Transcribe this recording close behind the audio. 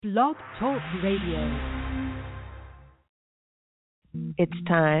Blog Talk Radio. It's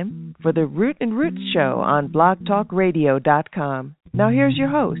time for the Root and Roots Show on blogtalkradio.com. Now here's your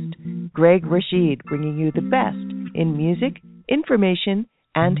host, Greg Rashid, bringing you the best in music, information,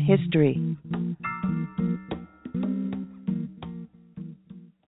 and history.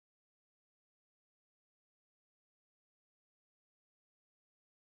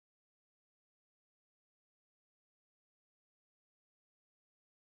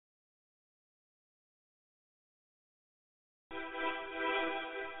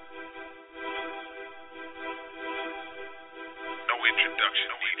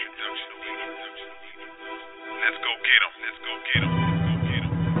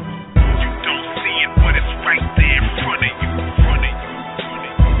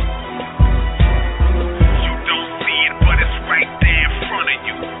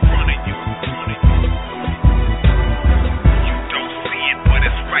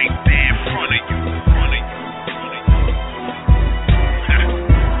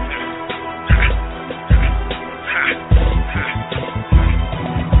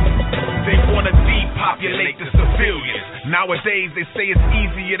 Nowadays, they say it's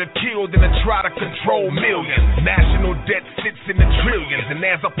easier to kill than to try to control millions. National debt sits in the trillions, and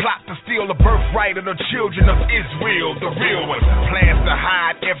there's a plot to steal the birthright of the children of Israel, the real ones. Plans to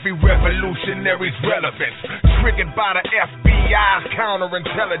hide every revolutionary's relevance, triggered by the FBI's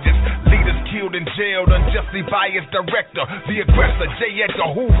counterintelligence. Leaders killed and jailed unjustly by his director, the aggressor, J. Edgar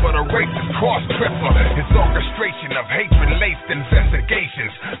Hoover, the racist cross-dresser. His orchestration of hatred-laced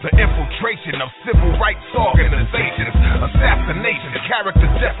investigations, the infiltration of civil rights organizations, assassinations, character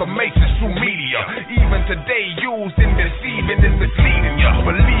defamations through media, even today used in deceiving and misleading you.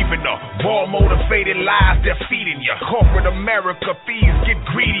 Believing the war-motivated lies they're feeding you. Corporate America thieves get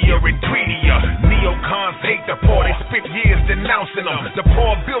greedier and greedier. Neocons hate the poor, they spent years denouncing them. The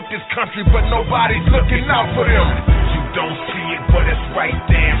poor built this country, but nobody's looking out for them. You don't see it, but it's right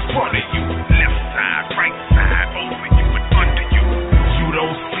there in front of you. Left side, right side, over you and under you. You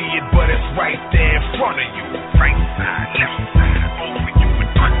don't see it, but it's right there in front of you. Right side, left side, over you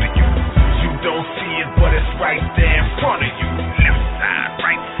and under you. You don't see it, but it's right there in front of you. Left side,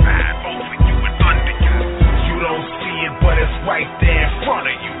 right side, over you and under you. You don't see it, but it's right there in front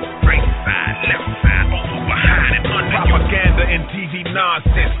of you. Right side, left side, over, behind and under you. Propaganda and TV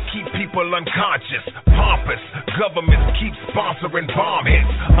nonsense keep people unconscious, pompous. Governments keep sponsoring bomb hits.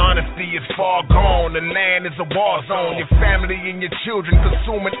 Honesty is far gone. The land is a war zone. Your family and your children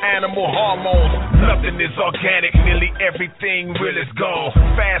consuming animal hormones. Nothing is organic. Nearly everything real is gone.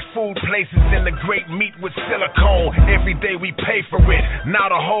 Fast food places and the great meat with silicone. Every day we pay for it.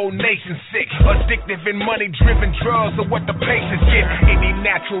 Now the whole nation's sick. Addictive and money-driven drugs are what the patients get. Any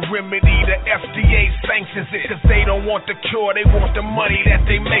natural remedy, the FDA sanctions it. Cause they don't want the cure, they want the money that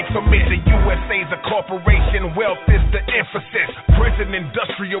they make from it. The USA's a corporation, wealth is the emphasis. Prison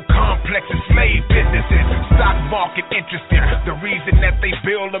industrial complexes, slave businesses, stock market interested. The reason that they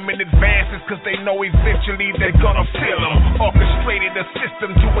build them in advance is cause they know eventually they're gonna fill them. Orchestrated a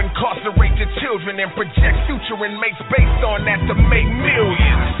system to incarcerate your children and project future inmates based on that to make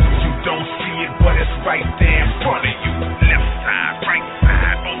millions. You don't see it, but it's right there in front of you. Left side, right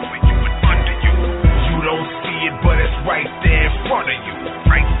side, over you and under you. You don't see it, but it's right there in front of you.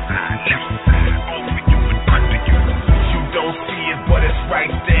 Right side, left side, over you and under you. You don't see it, but it's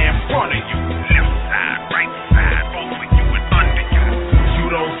right there in front of you. Left side, right side, over you and under you. You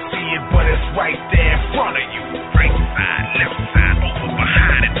don't see it, but it's right there in front of you. Right side, left side, over,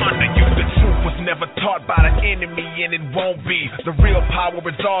 behind and under you. The truth was never taught by the enemy, and it won't be. The real power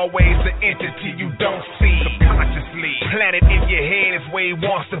is always the entity you don't see. Subconsciously planted in your head is where it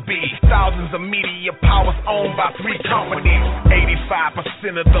wants to be. Thousands of media powers owned by 3 companies.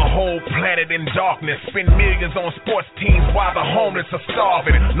 85% of the whole planet in darkness. Spend millions on sports teams while the homeless are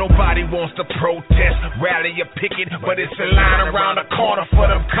starving. Nobody wants to protest, rally or picket, but it's a line around the corner for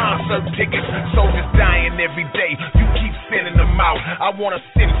them concert tickets. Soldiers dying every day, you keep sending them out. I wanna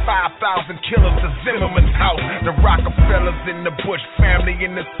send 5,000 killers to Zimmerman's house. The Rockefellers and the Bush family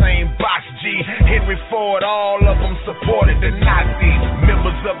in the same box, G. Henry Ford, all of them supported the Nazis.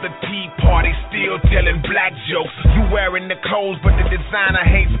 Members of the Tea Party still telling black jokes. You wearing the clothes, but the designer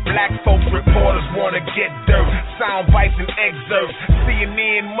hates black folks. Reporters wanna get dirt, sound bites and excerpts.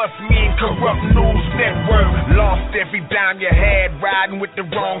 CNN must mean corrupt news network. Lost every dime you had riding with the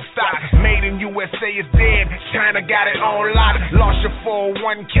wrong stock. Made in USA is dead, China got it on on lot. Lost your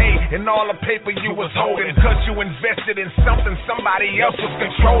 401k and all the paper you was holding, cause you invested in something somebody else was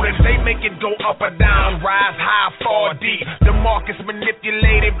controlling. They make it go up or down, rise high, fall deep. The market's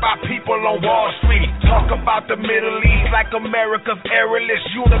manipulated by people on Wall Street. Talk about the Middle East like America's airless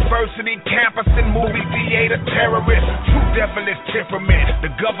university campus and movie theater terrorists. True devilish temperament,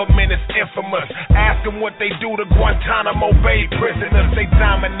 the government is infamous. Ask them what they do to Guantanamo Bay prisoners. They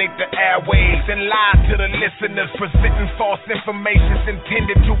dominate the airwaves and lie to the listeners, presenting false information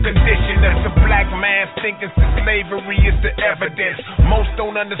intended to condition us. The black man thinking that slavery is the evidence. Most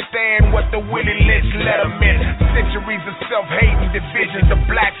don't understand what the Willie Lynch let them in. Centuries of self-hate and divisions of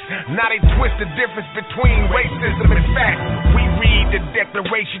blacks. Now they twist the difference between racism and fact. We read the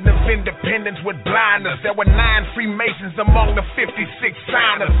Declaration of Independence with blinders. There were 9 Freemasons among the 56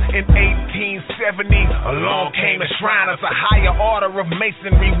 signers. In 1870, along came the Shriners, a higher order of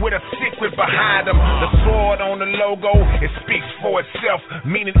masonry with a secret behind them. The sword on the logo, it speaks for itself,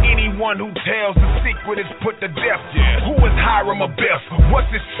 meaning anyone who tells the secret is put to death. Who is Hiram Abiff?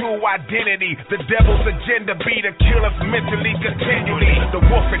 What's his true identity? The devil's agenda be to kill us mentally continually. The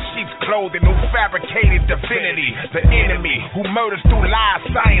wolf in sheep's clothing who fabricated divinity. The enemy who murders through lies,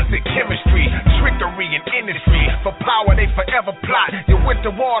 science, and chemistry. Trickery and industry. For power they forever plot. You went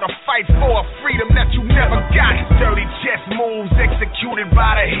to war to fight for a freedom that you never got. Dirty chess moves executed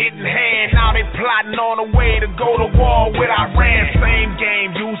by the hidden hand. Now they plotting on a way to go to war with Iran. Same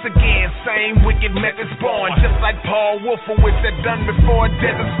game used again, same wicked methods born. Just like Paul Wolfowitz had done before a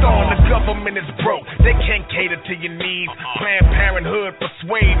desert storm. The government is broke, they can't cater to your needs. Planned Parenthood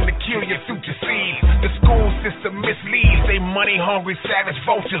persuading to kill your future seeds. The school system misleads, they money hungry savage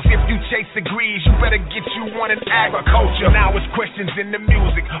vultures. If you chase degrees, you better get you one in agriculture. Now it's questions in the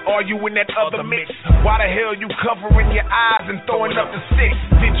music, are you in that other mix? Why the hell you covering your eyes and throwing up the sticks?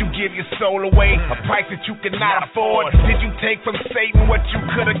 Did you give your soul away, a price that you could not afford? Did you take from Satan what you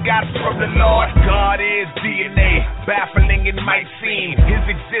could have got from the Lord? God is DNA, baffling it might seem. His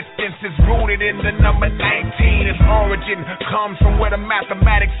existence is rooted in the number 19. His origin comes from where the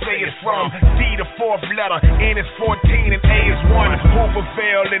mathematics say it's from. D the 4th letter, N is 14 and A is 1. Who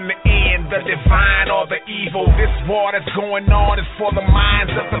prevailed in the end, the divine or the evil? This war that's going on is for the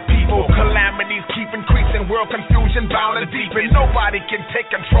minds of the people. Calamities keep increasing, world confusion bound and deepen. Nobody can take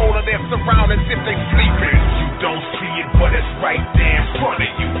control of their surroundings if they sleeping. You don't see it, but it's right there in front of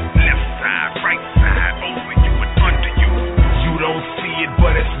you. Left side, right side, over you and under you. You don't see it,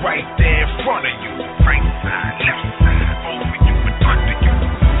 but it's right there in front of you. Right side, left side, over you and under you.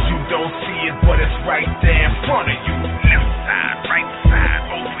 You don't see it, but it's right there in front of you. Left side, right side,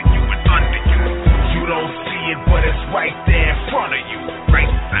 over you and under you. You don't see it, but it's right there in front of you. Right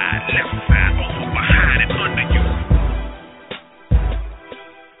side, left side, over, behind and under you.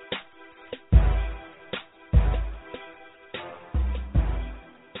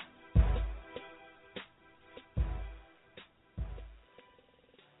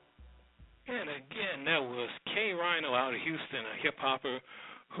 And again, that was K Rhino out of Houston, a hip hopper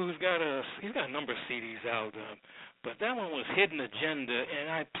who's got a number of CDs out, but that one was Hidden Agenda, and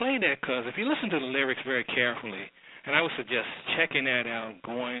I play that because if you listen to the lyrics very carefully, and I would suggest checking that out,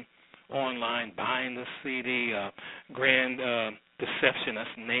 going online, buying the CD, Grand Deception,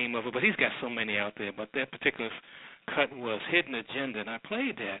 that's the name of it, but he's got so many out there, but that particular cut was Hidden Agenda, and I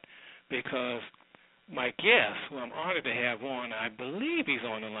played that because my guest, who I'm honored to have on, I believe he's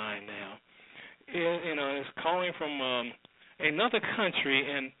on the line now, is calling from another country,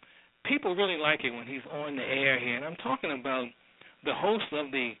 and people really like it when he's on the air here. And I'm talking about the host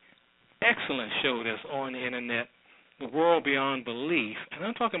of the excellent show that's on the internet, The World Beyond Belief. And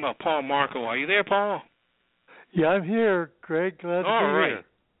I'm talking about Paul Marco. Are you there, Paul? Yeah, I'm here, Greg. Glad to be here.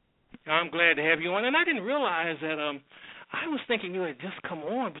 I'm glad to have you on. And I didn't realize that I was thinking you had just come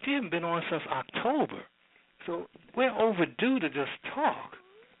on, but you haven't been on since October. So we're overdue to just talk.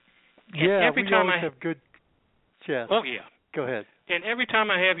 Yeah, we always have good chats. Oh, yeah. Go ahead. And every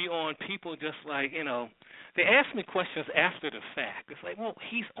time I have you on, people just like, they ask me questions after the fact. It's like, well,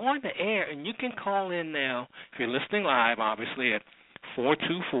 he's on the air, and you can call in now, if you're listening live, obviously, at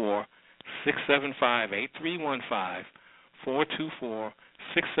 424-675-8315,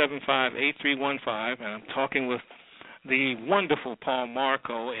 424-675-8315, and I'm talking with the wonderful Paul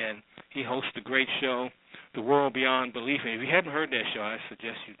Marco, and he hosts a great show, The World Beyond Belief. And if you haven't heard that show, I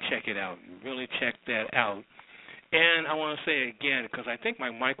suggest you check it out. You really check that out. And I want to say again, because I think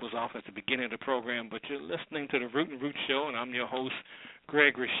my mic was off at the beginning of the program, but you're listening to the Root and Root Show, and I'm your host,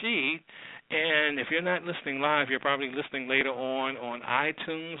 Greg Rashid. And if you're not listening live, you're probably listening later on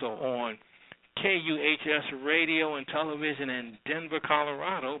iTunes or on KUHS Radio and Television in Denver,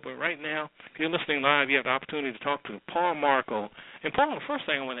 Colorado. But right now, if you're listening live, you have the opportunity to talk to Paul Marco. And Paul, the first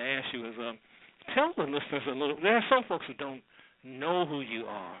thing I want to ask you is tell the listeners a little. There are some folks who don't know who you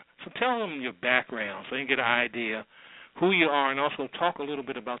are. So tell them your background so they can get an idea who you are, and also talk a little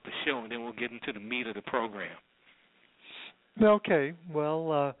bit about the show, and then we'll get into the meat of the program. Okay.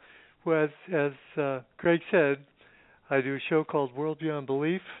 Well, as Greg said, I do a show called World Beyond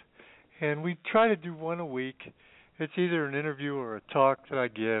Belief, and we try to do one a week. It's either an interview or a talk that I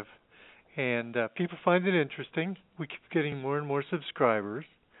give, and people find it interesting. We keep getting more and more subscribers.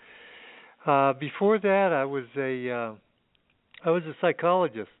 Before that, I was a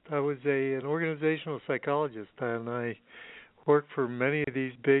psychologist. I was an organizational psychologist, and I worked for many of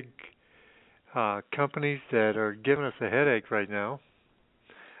these big companies that are giving us a headache right now.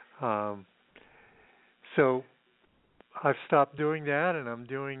 So I've stopped doing that, and I'm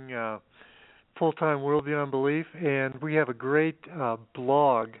doing full-time World Beyond Belief, and we have a great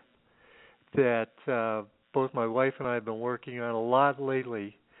blog that both my wife and I have been working on a lot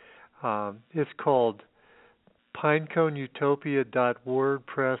lately. It's called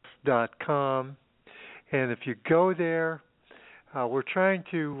pineconeutopia.wordpress.com, and if you go there, we're trying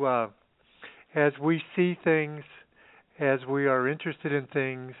to, as we see things, as we are interested in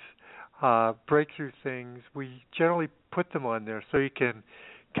things, breakthrough things, we generally put them on there so you can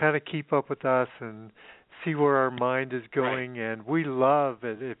kind of keep up with us and see where our mind is going. Right. And we love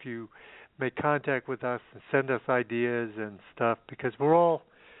it if you make contact with us and send us ideas and stuff, because we're all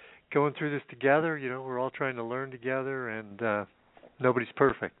going through this together. You know, we're all trying to learn together, and nobody's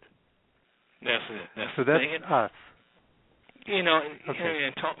perfect. That's it. That's us. You know,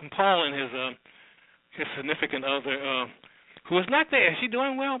 and Paul and his significant other, who is not there. Is she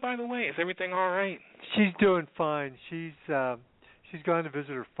doing well, by the way? Is everything all right? She's doing fine. She's gone to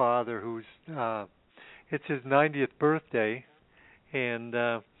visit her father, who's it's his 90th birthday, and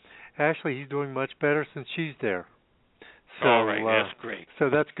actually he's doing much better since she's there. So, all right, that's great. So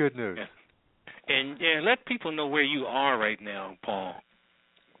that's good news. Yeah. And let people know where you are right now, Paul.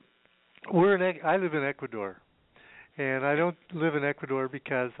 I live in Ecuador, and I don't live in Ecuador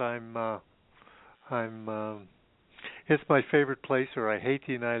because it's my favorite place, or I hate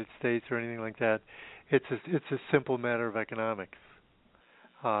the United States, or anything like that. It's a simple matter of economics.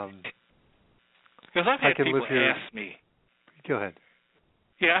 Because I've had people ask me. Go ahead.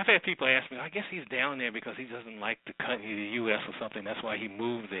 Yeah, I've had people ask me, I guess he's down there because he doesn't like the U.S. or something. That's why he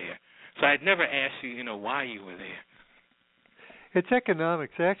moved there. So I'd never asked you, why you were there. It's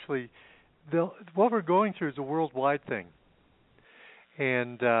economics. Actually, what we're going through is a worldwide thing.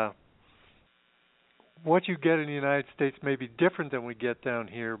 And what you get in the United States may be different than we get down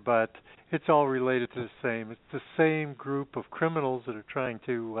here, but it's all related to the same. It's the same group of criminals that are trying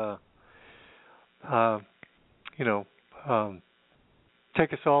to,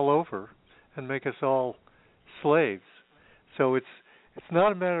 take us all over and make us all slaves. So it's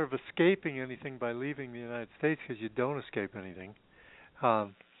not a matter of escaping anything by leaving the United States, because you don't escape anything.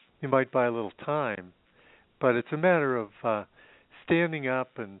 You might buy a little time, but it's a matter of standing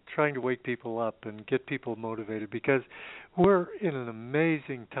up and trying to wake people up and get people motivated, because we're in an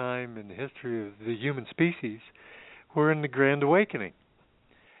amazing time in the history of the human species. We're in the Grand Awakening,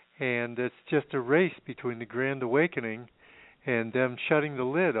 and it's just a race between the Grand Awakening and them shutting the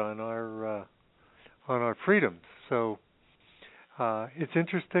lid on our freedoms. So it's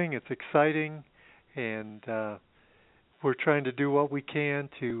interesting, it's exciting, and we're trying to do what we can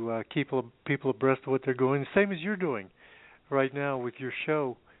to keep people abreast of what they're going. The same as you're doing right now with your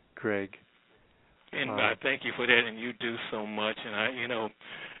show, Greg. And I thank you for that, and you do so much. And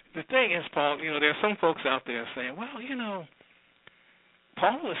the thing is, Paul, there are some folks out there saying, well,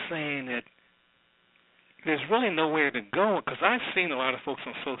 Paul was saying that there's really nowhere to go, because I've seen a lot of folks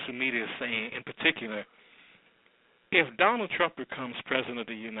on social media saying, in particular, if Donald Trump becomes president of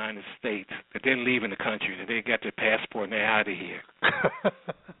the United States, that they're leaving the country, that they got their passport and they're out of here.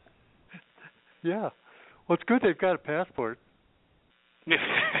 Yeah. Well, it's good they've got a passport. That's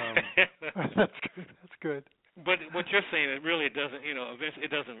good. But what you're saying, it really doesn't,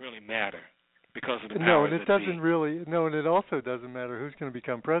 it doesn't really matter because of the powers No, and it that doesn't be. really. No, and it also doesn't matter who's going to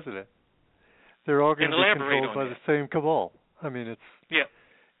become president. They're all going to be controlled by the same cabal. I mean,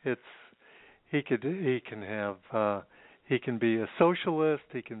 he can be a socialist,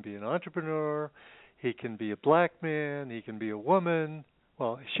 he can be an entrepreneur, he can be a black man, he can be a woman.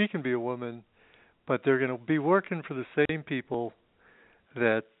 Well, she can be a woman, but they're going to be working for the same people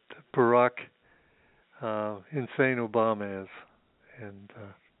that Barack insane Obama is. And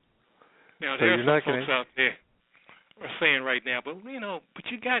now, there are some folks out there are saying right now, but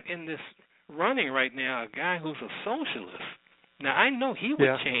you got in this running right now a guy who's a socialist. Now, I know he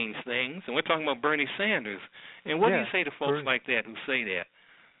would change things, and we're talking about Bernie Sanders. And what do you say to folks like that who say that?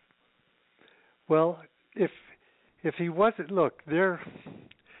 Well, if he wasn't, look, the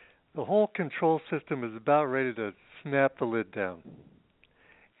whole control system is about ready to snap the lid down.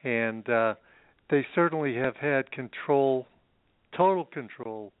 And they certainly have had control, total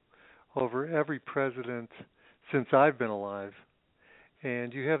control, over every president since I've been alive.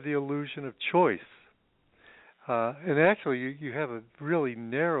 And you have the illusion of choice. And actually, you have a really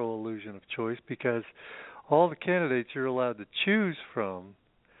narrow illusion of choice because all the candidates you're allowed to choose from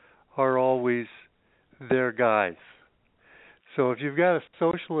are always their guys. So if you've got a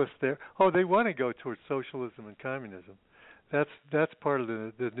socialist there, they want to go towards socialism and communism. That's part of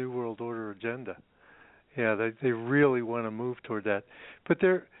the New World Order agenda. Yeah, they really want to move toward that. But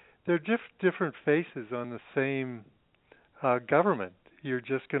they're different faces on the same government. You're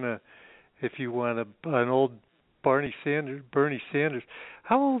just gonna, if you want an old Bernie Sanders.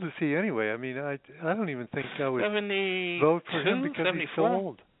 How old is he anyway? I mean, I don't even think I would vote for him because 74? He's so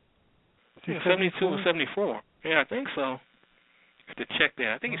old. Yeah, 72 or 74. Yeah, I think so. I have to check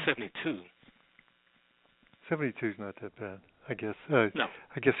that. I think he's 72. 72 is not that bad, I guess. No.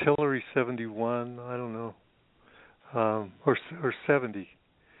 I guess Hillary's 71. I don't know, or 70.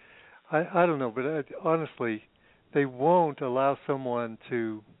 I don't know, but honestly, they won't allow someone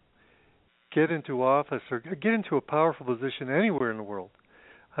to get into office or get into a powerful position anywhere in the world.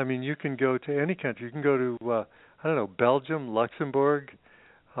 I mean, you can go to any country. You can go to, Belgium, Luxembourg,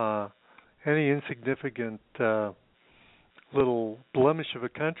 any insignificant little blemish of a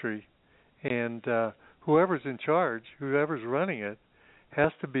country, and whoever's in charge, whoever's running it,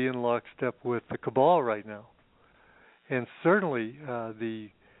 has to be in lockstep with the cabal right now. And certainly the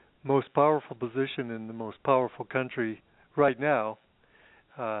most powerful position in the most powerful country right now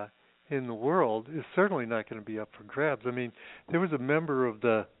in the world is certainly not going to be up for grabs. I mean, there was a member of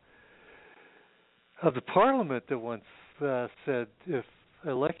the parliament that once said if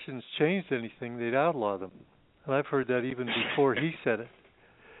elections changed anything, they'd outlaw them. And I've heard that even before he said it.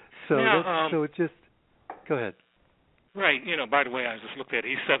 So now, so it just go ahead. Right. By the way, I just looked at it.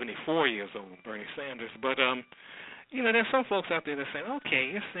 He's 74 years old, Bernie Sanders. But there's some folks out there that say,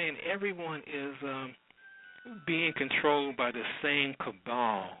 okay, you're saying everyone is being controlled by the same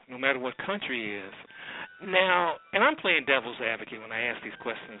cabal, no matter what country it is. Now, and I'm playing devil's advocate when I ask these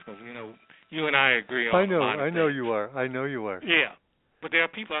questions because, you and I agree on a lot of I know things. you are. I know you are. Yeah. But there are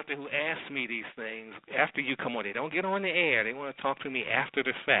people out there who ask me these things after you come on. They don't get on the air. They want to talk to me after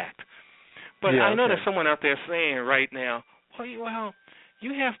the fact. But I know there's someone out there saying right now, well,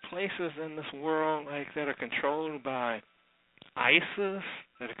 you have places in this world like that are controlled by ISIS,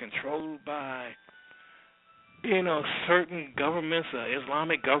 that are controlled by certain governments,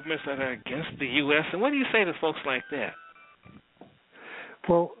 Islamic governments that are against the U.S. And what do you say to folks like that?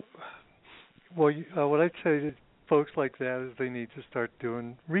 Well, what I'd say to folks like that is they need to start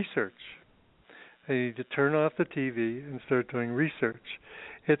doing research. They need to turn off the TV and start doing research.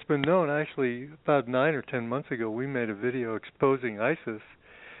 It's been known, actually, about 9 or 10 months ago, we made a video exposing ISIS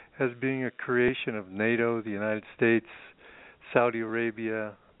as being a creation of NATO, the United States, Saudi Arabia,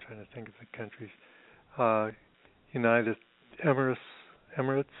 I'm trying to think of the countries, United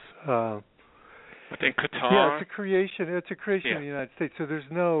Emirates. I think Qatar. Yeah, it's a creation of the United States. So there's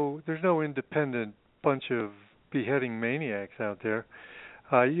no independent bunch of beheading maniacs out there.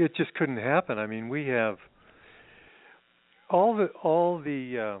 It just couldn't happen. I mean, we have all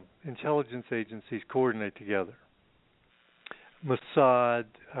the intelligence agencies coordinate together. Mossad,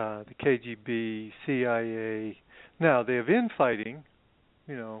 the KGB, CIA. Now they have infighting.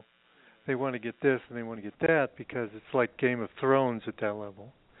 They want to get this and they want to get that because it's like Game of Thrones at that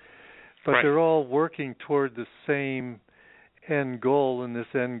level. But they're all working toward the same end goal, and this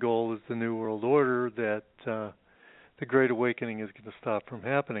end goal is the New World Order that the Great Awakening is going to stop from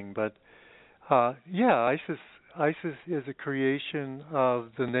happening. But ISIS is a creation of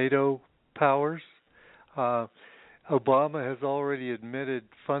the NATO powers. Obama has already admitted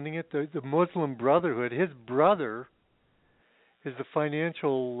funding it. The Muslim Brotherhood, his brother is the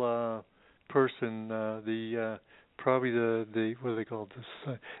financial person, probably the what are they called?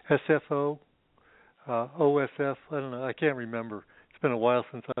 This SFO, OSF. I don't know. I can't remember. It's been a while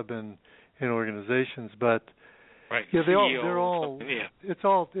since I've been in organizations, but yeah, they're all. It's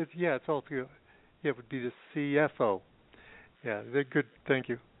all through. Yeah, it would be the CFO. Yeah, they're good. Thank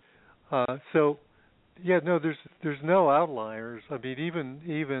you. So, yeah, no, there's no outliers. I mean,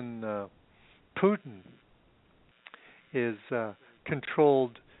 even Putin is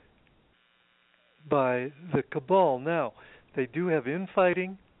controlled by the cabal. Now, they do have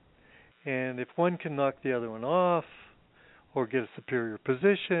infighting, and if one can knock the other one off or get a superior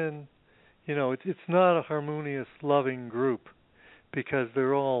position, it's not a harmonious, loving group because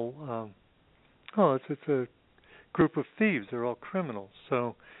they're all it's a group of thieves. They're all criminals.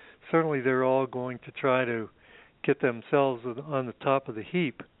 So certainly they're all going to try to get themselves on the top of the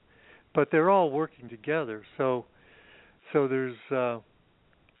heap, but they're all working together. So there's so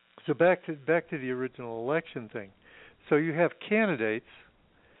back to the original election thing. So you have candidates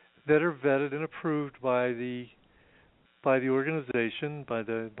that are vetted and approved by the organization, by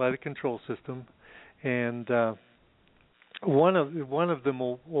the control system, and one of them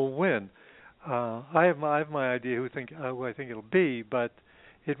will win. I have my idea who I think it'll be, but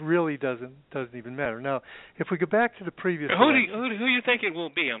it really doesn't even matter. Now, if we go back to the previous who do you think it will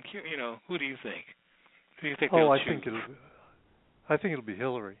be? I'm curious. Who do you think? Who do you think they'll choose? I think it'll be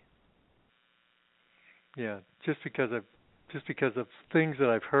Hillary. Yeah, just because of things that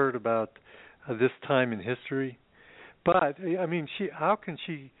I've heard about this time in history. But I mean, how can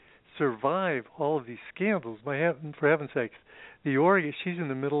she survive all of these scandals? For heaven's sakes, she's in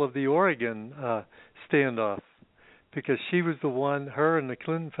the middle of the Oregon standoff because she was the one. Her and the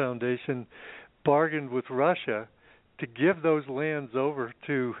Clinton Foundation bargained with Russia to give those lands over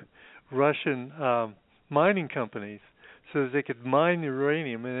to Russian mining companies so that they could mine the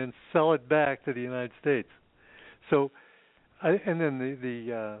uranium and then sell it back to the United States. So, and then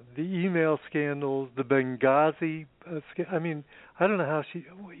the email scandals, the Benghazi. I mean, I don't know how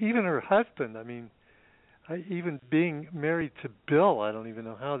even her husband. I mean, even being married to Bill, I don't even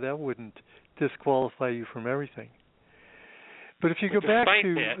know how that wouldn't disqualify you from everything. But if you go back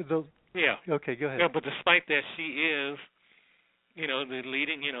to okay, go ahead. Yeah, but despite that, she is, the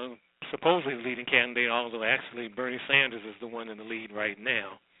leading, supposedly the leading candidate, although actually Bernie Sanders is the one in the lead right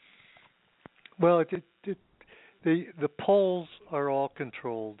now. Well, the polls are all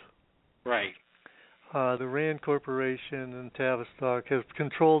controlled. Right. The Rand Corporation and Tavistock have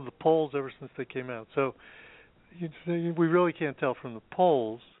controlled the polls ever since they came out. So we really can't tell from the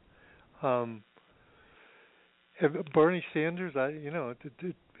polls. Bernie Sanders,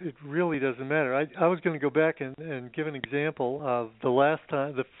 it really doesn't matter. I was going to go back and give an example of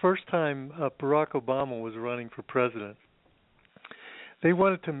the first time Barack Obama was running for president. They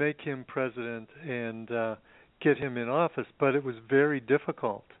wanted to make him president and get him in office, but it was very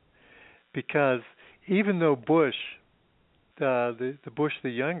difficult because even though Bush, the Bush the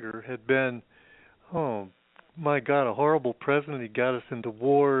younger, had been, oh my God, a horrible president. He got us into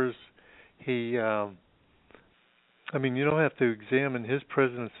wars. You don't have to examine his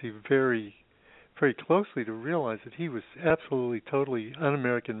presidency very, very closely to realize that he was absolutely, totally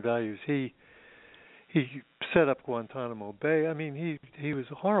un-American values. He set up Guantanamo Bay. I mean, he was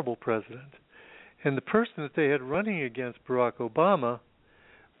a horrible president. And the person that they had running against Barack Obama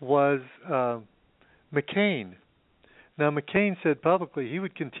was McCain. Now, McCain said publicly he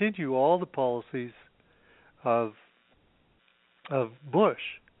would continue all the policies of Bush,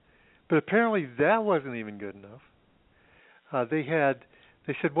 but apparently that wasn't even good enough. They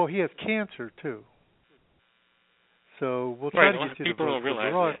said, well, he has cancer too, so we'll try to get you people to don't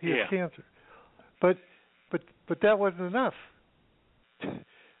realize Barack. that. He has cancer, but that wasn't enough.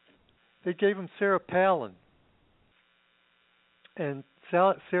 They gave him Sarah Palin, and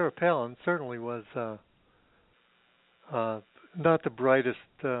Sarah Palin certainly was not the brightest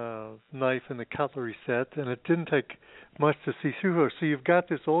knife in the cutlery set, and it didn't take much to see through her. So you've got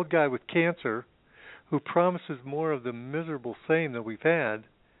this old guy with cancer who promises more of the miserable same that we've had,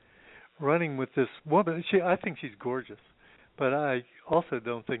 running with this woman. I think she's gorgeous, but I also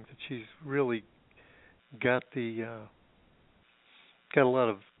don't think that she's really got a lot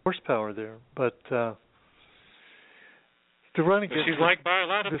of horsepower there. But to run against, she's liked by a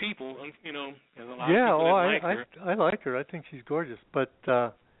lot of people. There's a lot of people that like her. I like her. I think she's gorgeous. But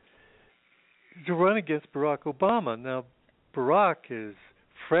to run against Barack Obama, now Barack is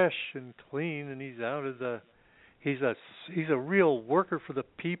fresh and clean, and he's a real worker for the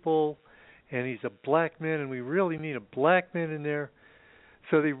people, and he's a black man, and we really need a black man in there.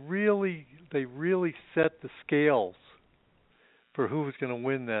 So they really set the scales for who was going to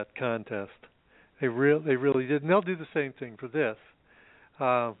win that contest. They really did, and they'll do the same thing for this.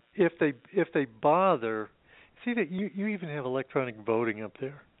 If they bother, see that you even have electronic voting up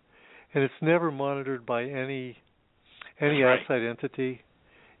there, and it's never monitored by any outside entity.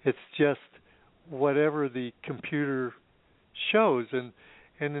 It's just whatever the computer shows. And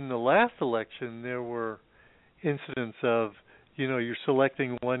in the last election, there were incidents of, you're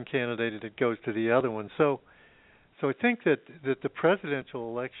selecting one candidate and it goes to the other one. So I think that the presidential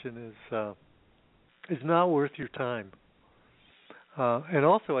election is not worth your time. And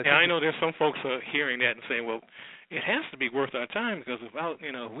also, I think I know there's some folks hearing that and saying, well, it has to be worth our time because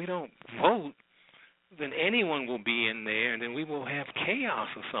if we don't vote, then anyone will be in there, and then we will have chaos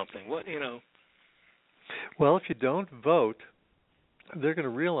or something. Well, if you don't vote, they're going to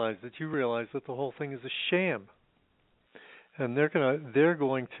realize that you realize that the whole thing is a sham, and they're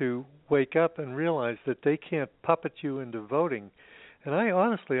going to wake up and realize that they can't puppet you into voting. And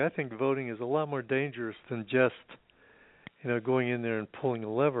I think voting is a lot more dangerous than just going in there and pulling a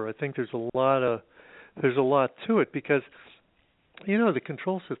lever. I think there's a lot to it because the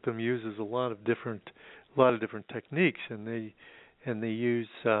control system uses a lot of different techniques, and they use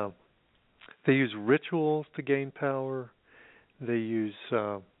rituals to gain power. They use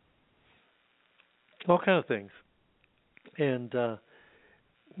all kinds of things. And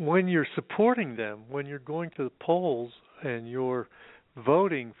when you're supporting them, when you're going to the polls and you're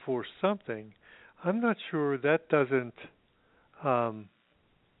voting for something, I'm not sure that doesn't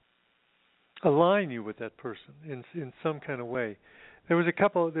align you with that person in some kind of way. There was a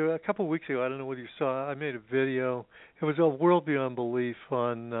couple of weeks ago, I don't know whether you saw, I made a video. It was a World Beyond Belief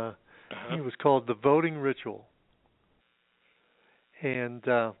on I think it was called The Voting Ritual. And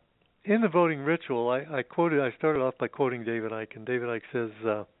in the voting ritual, I started off by quoting David Icke, and David Icke says,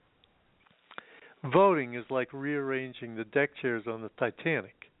 voting is like rearranging the deck chairs on the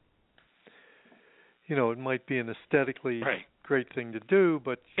Titanic. It might be an aesthetically great thing to do,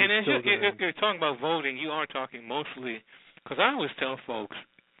 but if you're talking about voting, you are talking mostly, because I always tell folks,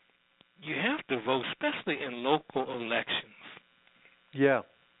 you have to vote, especially in local elections. Yeah.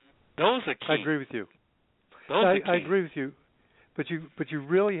 Those are key. I agree with you. I agree with you. But you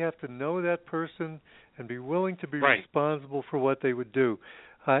really have to know that person and be willing to be responsible for what they would do.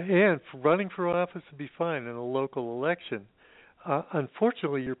 And running for office would be fine in a local election.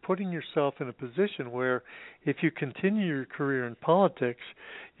 Unfortunately, you're putting yourself in a position where if you continue your career in politics,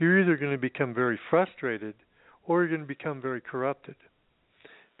 you're either going to become very frustrated or you're going to become very corrupted.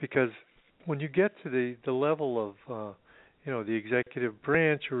 Because when you get to the level of the executive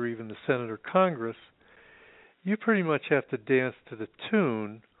branch or even the Senate or Congress, you pretty much have to dance to the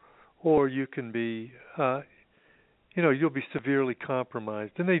tune, or you can be, you'll be severely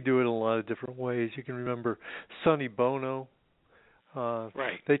compromised. And they do it in a lot of different ways. You can remember Sonny Bono.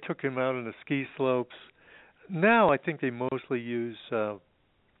 They took him out on the ski slopes. Now I think they mostly use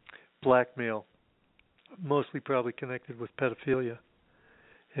blackmail, mostly probably connected with pedophilia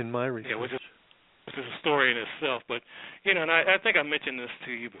in my research. Yeah, which is a story in itself. But, and I think I mentioned this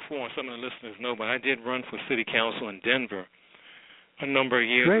to you before, and some of the listeners know, but I did run for city council in Denver a number of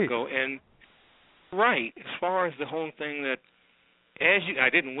years ago. And, as far as the whole thing that, I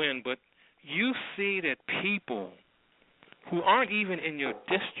didn't win, but you see that people who aren't even in your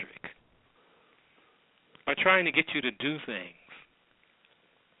district are trying to get you to do things,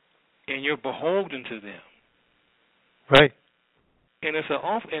 and you're beholden to them. Right. And this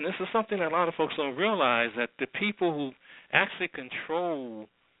is something that a lot of folks don't realize, that the people who actually control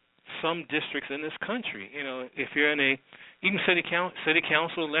some districts in this country, if you're in even city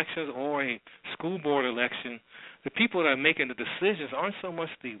council elections or a school board election, the people that are making the decisions aren't so much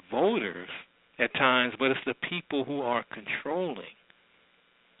the voters at times, but it's the people who are controlling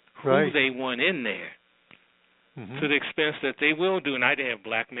who they want in there, to the expense that they will do. And I didn't have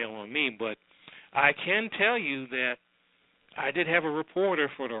blackmail on me, but I can tell you that I did have a reporter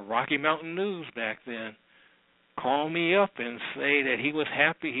for the Rocky Mountain News back then call me up and say that he was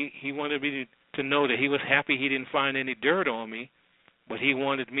happy. He wanted me to know that he was happy he didn't find any dirt on me, but he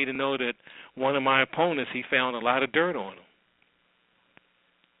wanted me to know that one of my opponents, he found a lot of dirt on him.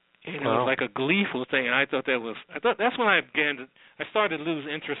 And it was like a gleeful thing, and I thought that's when I started to lose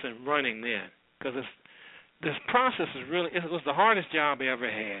interest in running then, because this process is it was the hardest job I ever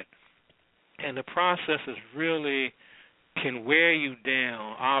had, and the process is really can wear you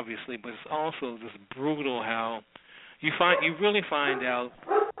down, obviously, but it's also just brutal how you really find out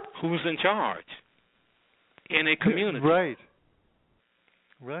who's in charge in a community. Right.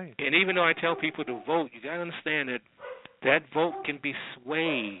 And even though I tell people to vote, you got to understand that vote can be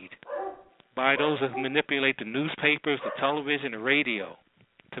swayed by those that manipulate the newspapers, the television, the radio,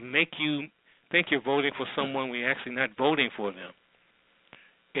 to make you think you're voting for someone when you're actually not voting for them.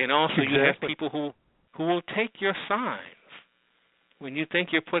 And also you have people who will take your signs. When you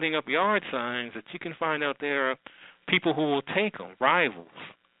think you're putting up yard signs, that you can find out there are people who will take them, rivals,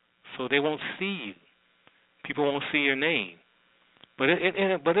 so they won't see you. People won't see your name. But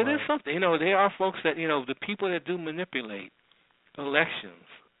it is something. There are folks that, the people that do manipulate elections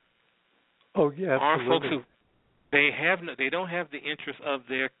are folks who they don't have the interest of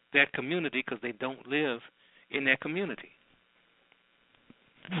that community because they don't live in that community.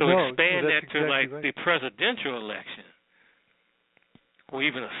 So no, expand that's that to exactly like right. the presidential election or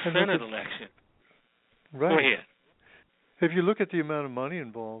even a Senate election. Right. Go ahead. If you look at the amount of money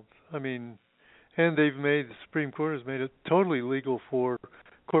involved, I mean, and the Supreme Court has made it totally legal for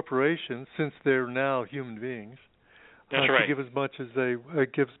corporations, since they're now human beings, That's right. to give as much as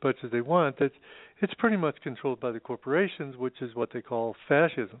they want. It's pretty much controlled by the corporations, which is what they call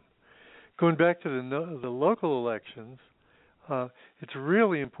fascism. Going back to the local elections, it's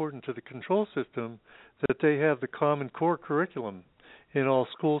really important to the control system that they have the Common Core curriculum in all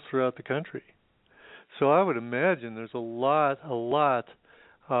schools throughout the country. So I would imagine there's a lot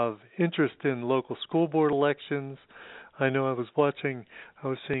of interest in local school board elections. I know I was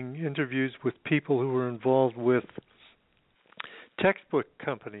seeing interviews with people who were involved with textbook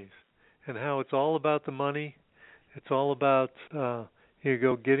companies and how it's all about the money. It's all about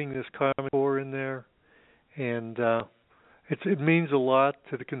getting this Common Core in there, and it means a lot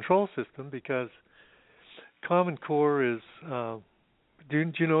to the control system because Common Core is. Do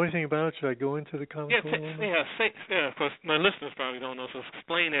you know anything about it? Should I go into the Common Core? Because my listeners probably don't know, so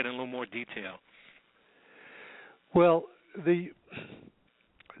explain that in a little more detail. Well, the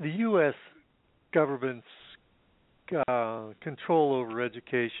U.S. government's control over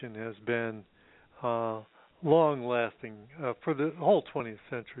education has been long-lasting for the whole 20th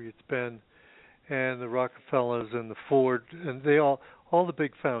century. It's been, and the Rockefellers and the Ford, and they all the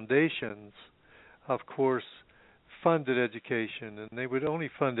big foundations, of course, funded education, and they would only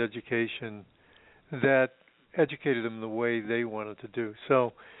fund education that educated them the way they wanted to do.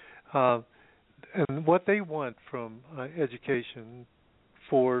 So, and what they want from education,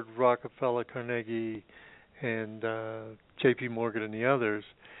 Ford, Rockefeller, Carnegie, and J.P. Morgan and the others,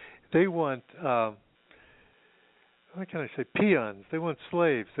 they want, what can I say, peons. They want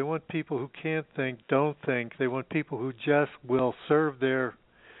slaves. They want people who can't think, don't think. They want people who just will serve their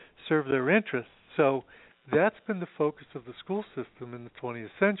interests. So that's been the focus of the school system in the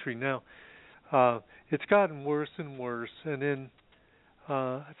 20th century. Now, it's gotten worse and worse. And then,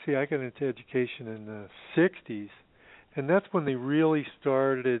 I got into education in the 60s, and that's when they really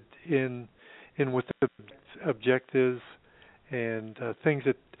started in with the objectives and things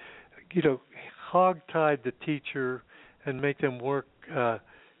that, hog-tied the teacher and make them work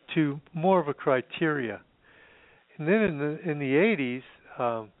to more of a criteria. And then in the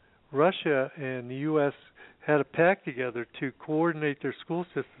 80s, Russia and the U.S. had a pact together to coordinate their school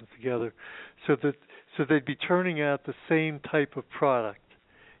systems together, so they'd be turning out the same type of product.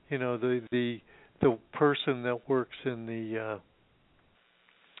 The person that works in the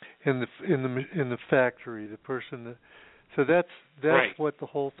factory, the person that. So that's right. What the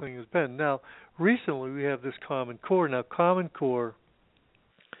whole thing has been. Now, recently we have this Common Core. Now, Common Core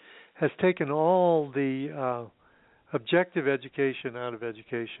has taken all the objective education out of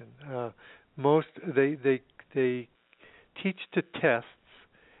education. They teach to tests,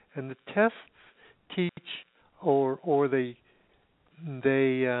 and the tests teach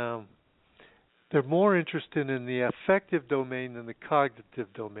they're more interested in the affective domain than the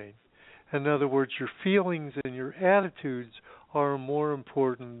cognitive domain. In other words, your feelings and your attitudes are more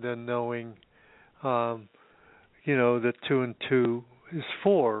important than knowing, that 2 and 2 is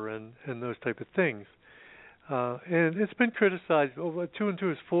 4 and those type of things. And it's been criticized. 2 and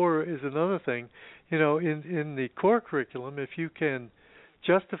 2 is 4 is another thing. In the core curriculum, if you can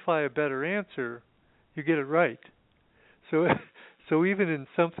justify a better answer, you get it right. So even in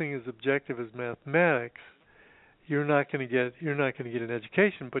something as objective as mathematics, you're not going to get an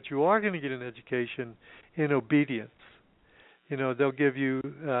education, but you are going to get an education in obedience. They'll give you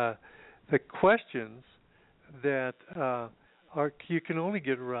the questions that you can only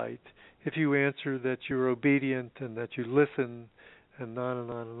get right if you answer that you're obedient and that you listen, and on and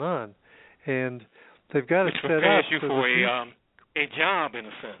on and on. And they've got to set up. Which prepares you for a job, in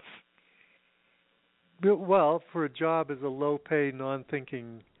a sense. Well, for a job as a low-pay,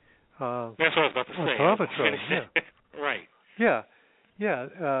 non-thinking. That's what I was about to say. Yeah. Right. Yeah.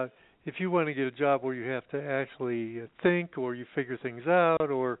 If you want to get a job where you have to actually think, or you figure things out,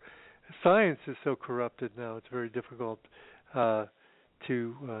 or science is so corrupted now, it's very difficult to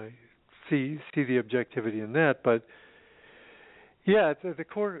see the objectivity in that. But yeah,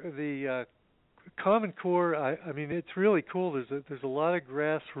 the Common Core. I mean, it's really cool. There's a lot of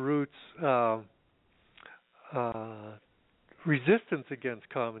grassroots resistance against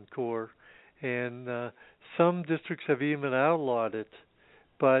Common Core, and some districts have even outlawed it.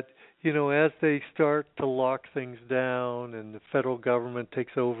 But as they start to lock things down, and the federal government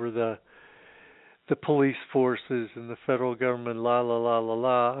takes over the police forces, and the federal government,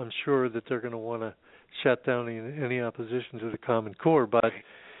 I'm sure that they're going to want to shut down any opposition to the Common Core. But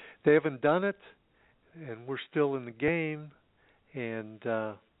they haven't done it, and we're still in the game. And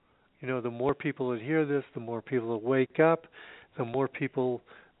the more people that hear this, the more people that wake up, the more people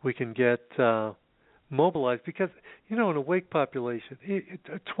we can get mobilized. Because an awake population,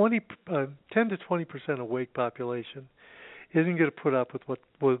 10 to 20% awake population, isn't going to put up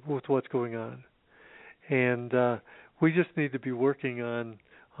with what's going on. And we just need to be working on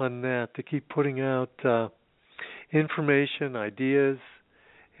that, to keep putting out information, ideas,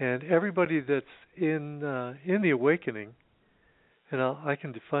 and everybody that's in the awakening. And I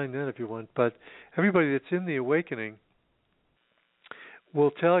can define that if you want, but everybody that's in the awakening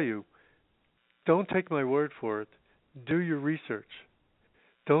will tell you, don't take my word for it. Do your research.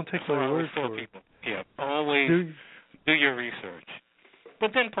 Don't take my word for it. Yeah, always do your research.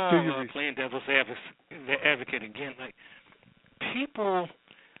 But then, Paul, playing devil's advocate again, like people,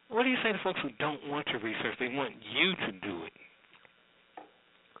 what do you say to folks who don't want to research? They want you to do it.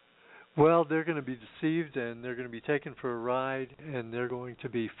 Well, they're going to be deceived, and they're going to be taken for a ride, and they're going to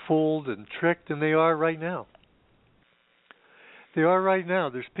be fooled and tricked, and they are right now. They are right now.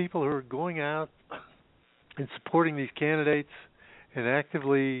 There's people who are going out and supporting these candidates and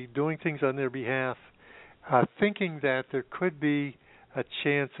actively doing things on their behalf, thinking that there could be a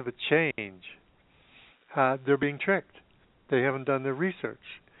chance of a change. They're being tricked. They haven't done their research.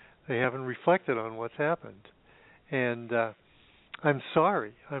 They haven't reflected on what's happened. And I'm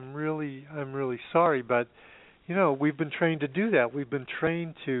sorry. I'm really sorry. But, we've been trained to do that. We've been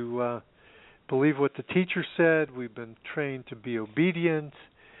trained to believe what the teacher said. We've been trained to be obedient.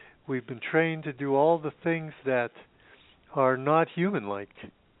 We've been trained to do all the things that are not human-like,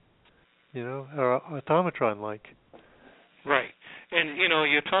 or automatron-like. Right. And,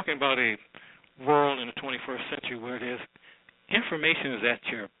 you're talking about a world in the 21st century where there's information is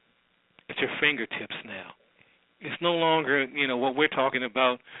at your fingertips now. It's no longer, what we're talking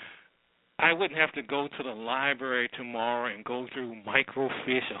about. I wouldn't have to go to the library tomorrow and go through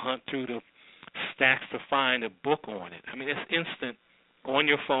microfiche or hunt through the stacks to find a book on it. I mean, it's instant on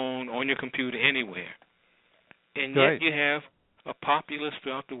your phone, on your computer, anywhere. And yet you have a populace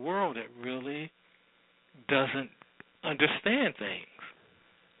throughout the world that really doesn't understand things.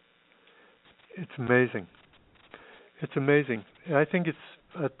 It's amazing. It's amazing. I think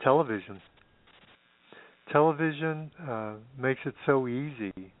it's television. Television makes it so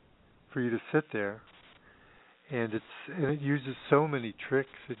easy for you to sit there, and it uses so many tricks.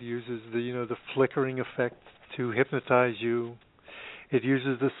 It uses the flickering effect to hypnotize you. It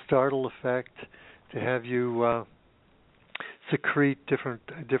uses the startle effect to have you secrete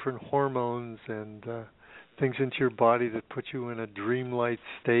different hormones and things into your body that put you in a dreamlike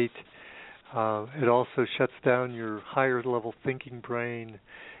state. It also shuts down your higher level thinking brain,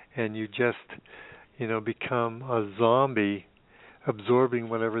 and you just become a zombie, absorbing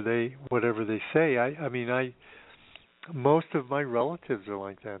whatever they say. I mean, most of my relatives are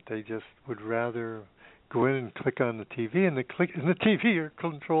like that. They just would rather go in and click on the TV, and the TV are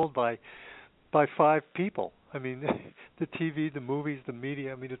controlled by 5 people. I mean, the TV, the movies, the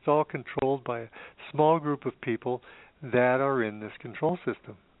media. I mean, it's all controlled by a small group of people that are in this control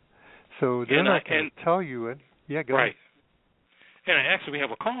system. So they're not going to tell you it. Yeah, go ahead. And actually, we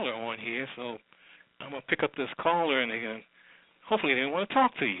have a caller on here, so I'm going to pick up this caller, and hopefully they want to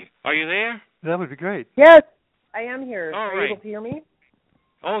talk to you. Are you there? That would be great. Yes, I am here. All Are right. you able to hear me?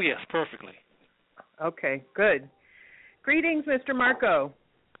 Oh, yes, perfectly. Okay, good. Greetings, Mr. Marco.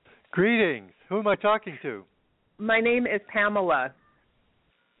 Greetings. Who am I talking to? My name is Pamela.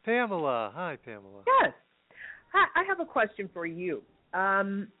 Pamela. Hi, Pamela. Yes. I have a question for you.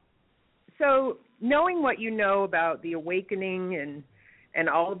 So knowing what you know about the awakening and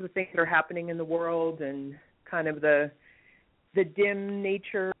all of the things that are happening in the world and kind of the dim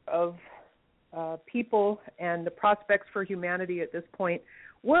nature of people and the prospects for humanity at this point,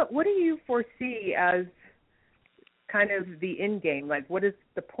 what do you foresee as kind of the end game? Like, what is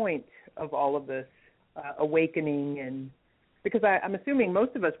the point of all of this awakening? And because I'm assuming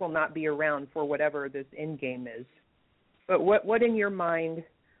most of us will not be around for whatever this end game is. But what in your mind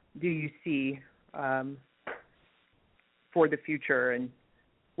do you see for the future, and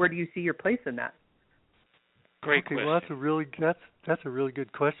where do you see your place in that? Great question. Well, that's a really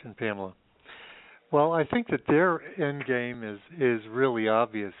good question, Pamela. Well, I think that their end game is really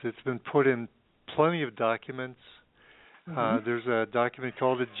obvious. It's been put in plenty of documents. Mm-hmm. There's a document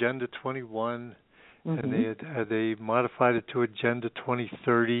called Agenda 21, mm-hmm. and they modified it to Agenda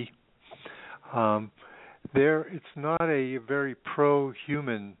 2030. It's not a very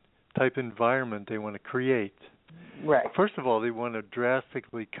pro-human type environment they want to create. Right. First of all, they want to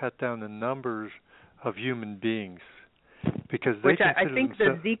drastically cut down the numbers of human beings, because they Which I think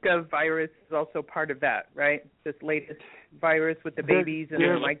the Zika virus is also part of that, right? This latest virus with the babies and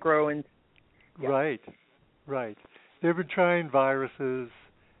the micro and Right. They've been trying viruses,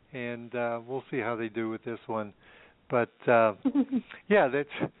 and we'll see how they do with this one. But so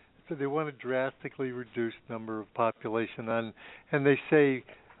they want to drastically reduce number of population and they say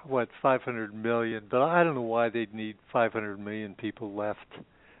 500 million, but I don't know why they'd need 500 million people left.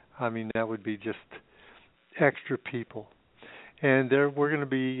 I mean, that would be just extra people. And we're going to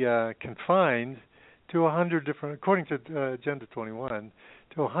be confined to 100 different, according to Agenda 21,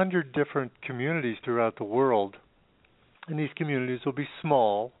 to 100 different communities throughout the world. And these communities will be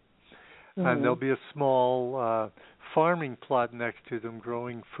small, and there'll be a small farming plot next to them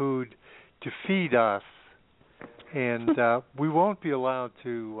growing food to feed us. And we won't be allowed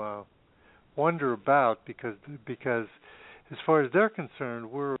to wander about because as far as they're concerned,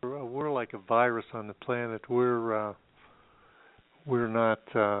 we're like a virus on the planet. We're not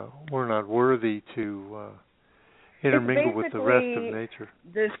worthy to intermingle with the rest of nature.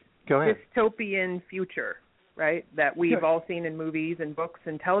 This Go ahead. Dystopian future, right, that we've all seen in movies and books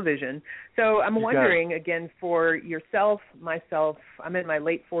and television. So I'm wondering, again, for yourself, myself, I'm in my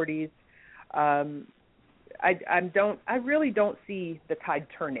late 40s. I really don't see the tide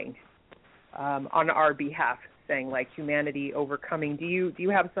turning on our behalf, saying like humanity overcoming. Do you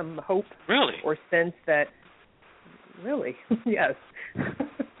have some hope or sense that really? Yes.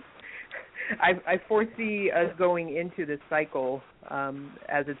 I foresee us going into this cycle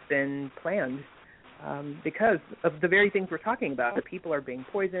as it's been planned because of the very things we're talking about. The people are being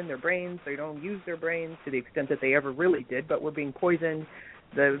poisoned, their brains, they don't use their brains to the extent that they ever really did, but we're being poisoned.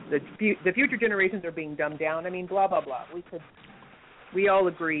 The future generations are being dumbed down. I mean, blah, blah, blah. We all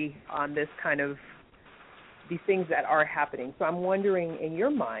agree on this kind of, these things that are happening. So I'm wondering, in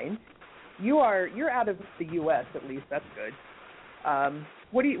your mind, you're out of the U.S. at least. That's good.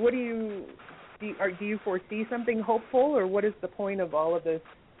 Do you foresee something hopeful, or what is the point of all of this?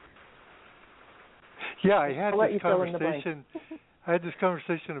 Yeah, I had this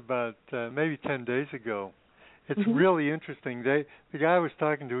conversation about maybe 10 days ago. It's really interesting. The guy I was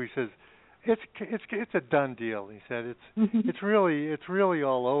talking to, he says, it's a done deal. He said it's really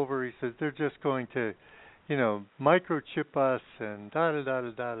all over. He says they're just going to, microchip us and da da da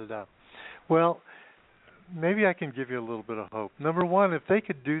da da da da. Well, maybe I can give you a little bit of hope. Number one, if they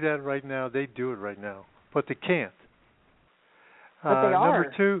could do that right now, they'd do it right now, but they can't. But they are.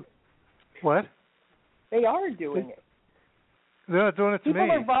 Number two, what? They are doing it. They're not doing it to me.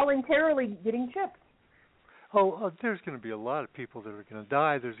 People are voluntarily getting chipped. Oh, there's going to be a lot of people that are going to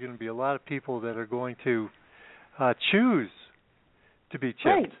die. There's going to be a lot of people that are going to choose to be chipped.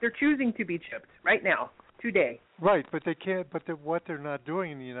 Right, they're choosing to be chipped right now, today. Right, but they can't. But what they're not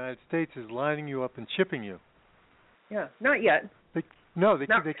doing in the United States is lining you up and chipping you. Yeah, not yet. They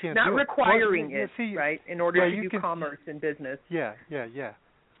can't. Not do requiring it. Well, right, in order to do commerce and business. Yeah.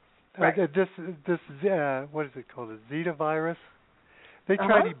 Right. This what is it called? A Zeta virus. They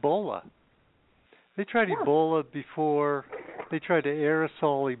tried Ebola. They tried Ebola before. They tried to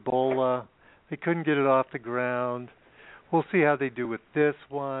aerosol Ebola. They couldn't get it off the ground. We'll see how they do with this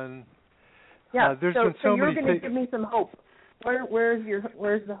one. Yeah. There's been so you're many going to give me some hope. Where's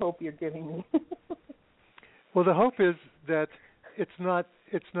the hope you're giving me? Well, the hope is that it's not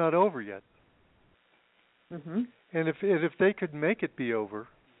over yet. Mm-hmm. And if they could make it be over,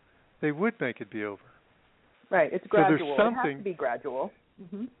 they would make it be over. Right. It's gradual. So there's something. It has to be gradual.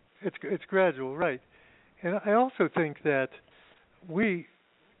 Mm-hmm. It's gradual, right? And I also think that we're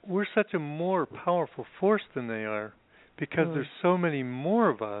such a more powerful force than they are because there's so many more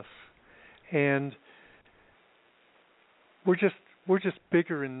of us, and we're just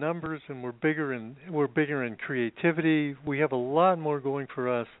bigger in numbers, and we're bigger in creativity. We have a lot more going for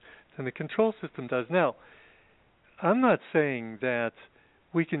us than the control system does. Now, I'm not saying that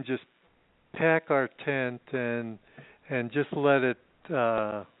we can just pack our tent and just let it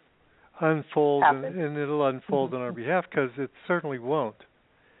unfold and it'll unfold on our behalf, because it certainly won't.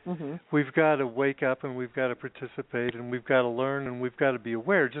 Mm-hmm. We've got to wake up and we've got to participate and we've got to learn and we've got to be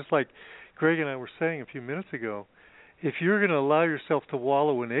aware. Just like Greg and I were saying a few minutes ago, if you're going to allow yourself to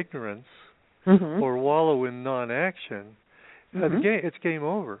wallow in ignorance or wallow in non-action, it's game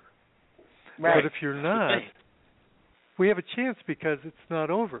over. Right. But if you're not, we have a chance because it's not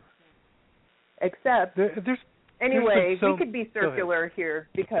over. Except, anyway, we could be circular here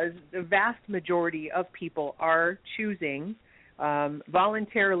because the vast majority of people are choosing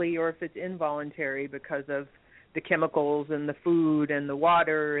voluntarily, or if it's involuntary because of the chemicals and the food and the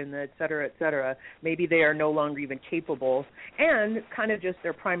water and the et cetera, maybe they are no longer even capable, and kind of just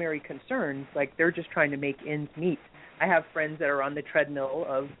their primary concerns, like they're just trying to make ends meet. I have friends that are on the treadmill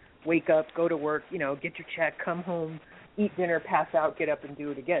of wake up, go to work, get your check, come home, eat dinner, pass out, get up and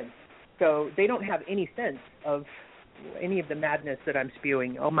do it again. So they don't have any sense of any of the madness that I'm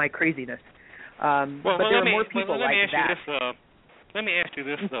spewing, all my craziness. But there are more people like that. Let me ask you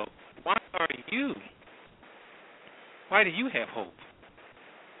this, though. Why do you have hope?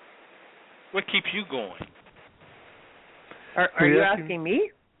 What keeps you going? Are you asking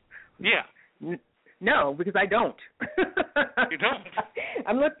me? Yeah. No, because I don't. You don't?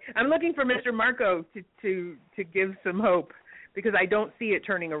 I'm looking for Mr. Marco to give some hope, because I don't see it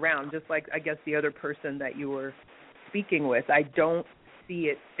turning around, just like I guess the other person that you were speaking with. I don't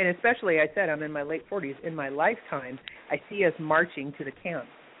see it, and especially I said I'm in my late 40s. In my lifetime, I see us marching to the camp,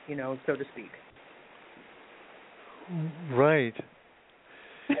 so to speak. Right.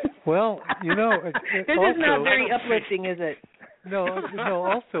 Well, this is not very uplifting, is it? No.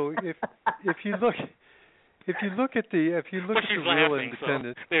 Also, if you look at the real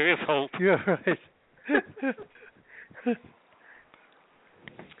independent, so there is hope. Yeah, right.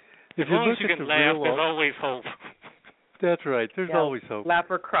 As long as you can laugh, there's always hope. That's right. There's always hope. Laugh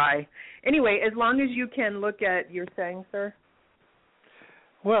or cry. Anyway, as long as you can look at, you're saying, sir?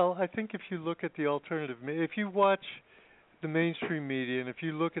 Well, I think if you look at the alternative, if you watch the mainstream media and if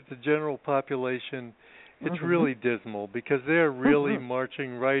you look at the general population, it's really dismal, because they're really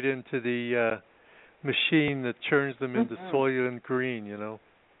marching right into the machine that turns them into Soylent Green,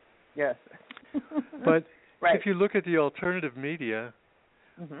 Yes. But right. if you look at the alternative media,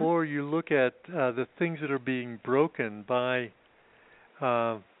 or you look at the things that are being broken by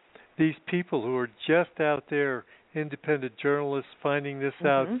these people who are just out there, independent journalists, finding this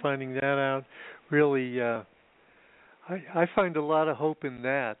out, finding that out, really, I find a lot of hope in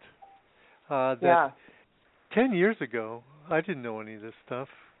that. 10 years ago, I didn't know any of this stuff.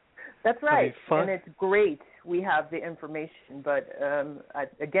 That's right, and it's great we have the information, but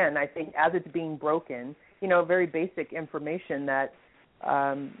again, I think as it's being broken, very basic information that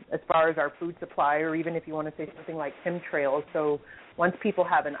as far as our food supply, or even if you want to say something like chemtrails, so once people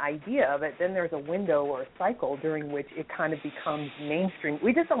have an idea of it, then there's a window or a cycle during which it kind of becomes mainstream.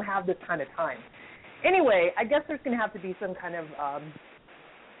 We just don't have this kind of time. Anyway, I guess there's going to have to be some kind of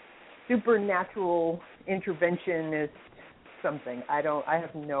supernatural interventionist something. I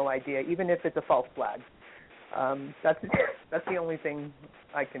have no idea, even if it's a false flag. That's the only thing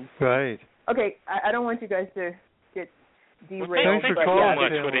I can say. Right. Okay, I don't want you guys to get derailed. Well, thanks for so calling,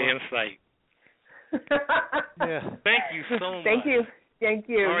 much for the insight. Yeah. Thank you so much. Thank you.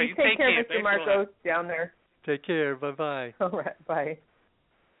 All right, you take care, Mr. Thanks Marcos, down there. Take care. Bye-bye. All right, bye.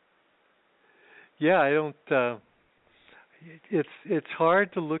 Yeah, I don't. It's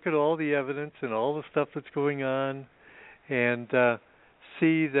hard to look at all the evidence and all the stuff that's going on, and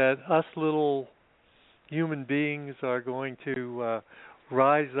see that us little human beings are going to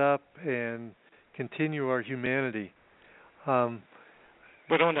rise up and continue our humanity. But on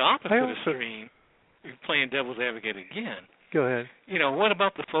the opposite of the extreme, you're playing devil's advocate again. Go ahead. What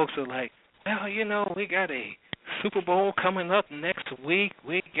about the folks that are like, well, we got a Super Bowl coming up next week.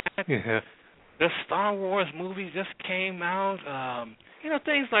 We got the Star Wars movie just came out.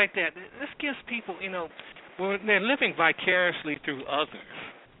 Things like that. This gives people, they're living vicariously through others.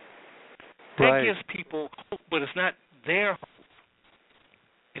 That gives people hope, but it's not their hope.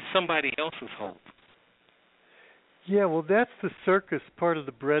 It's somebody else's hope. Yeah, well, that's the circus, part of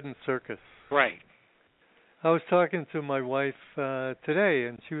the bread and circus. Right. I was talking to my wife today,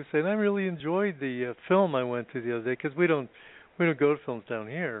 and she was saying, I really enjoyed the film I went to the other day, because we don't go to films down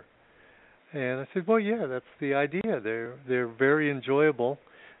here. And I said, well, yeah, that's the idea. They're very enjoyable.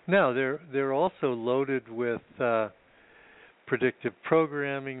 Now they're also loaded with predictive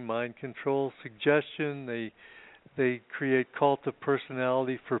programming, mind control, suggestion. They create cult of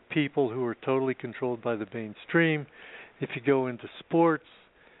personality for people who are totally controlled by the mainstream. If you go into sports,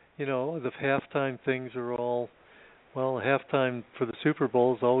 the halftime things are all, halftime for the Super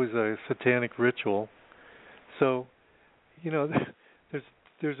Bowl is always a satanic ritual. So,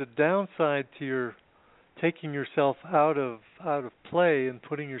 there's a downside to your taking yourself out of play and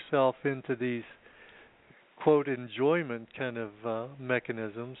putting yourself into these quote enjoyment kind of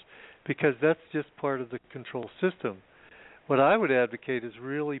mechanisms, because that's just part of the control system. What I would advocate is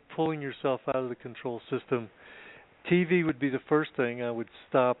really pulling yourself out of the control system. TV would be the first thing I would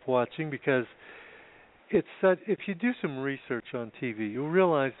stop watching, because it's that if you do some research on TV, you'll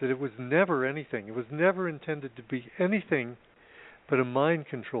realize that it was never anything. It was never intended to be anything but a mind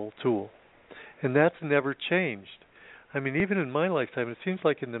control tool. and that's never changed. I mean, even in my lifetime, it seems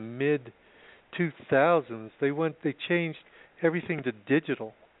like in the mid 2000s they changed everything to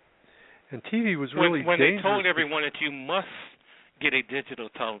digital, and TV was really when dangerous. they told everyone that you must get a digital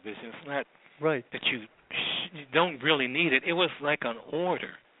television. It's not right that you don't really need it. It was like an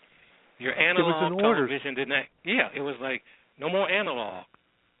order. Your analog television did not. Yeah, it was like no more analog.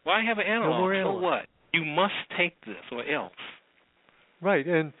 Why have an analog? No more analog. So what? You must take this or else. Right,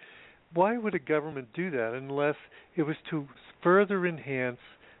 and why would a government do that unless it was to further enhance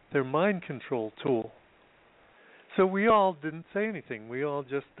their mind control tool? So we all didn't say anything. We all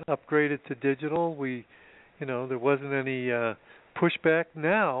just upgraded to digital. There wasn't any pushback.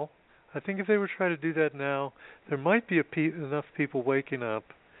 Now, I think if they were trying to do that now, there might be enough people waking up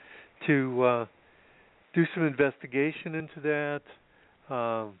to do some investigation into that.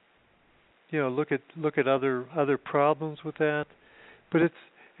 Look at other problems with that. But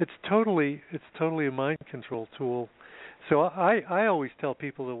it's totally a mind control tool. So I always tell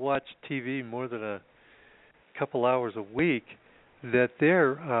people to watch TV more than a couple hours a week, that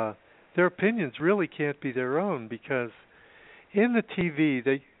their opinions really can't be their own, because in the TV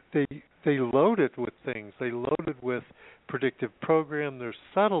they load it with things. They load it with predictive program. There's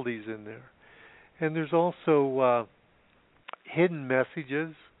subtleties in there, and there's also hidden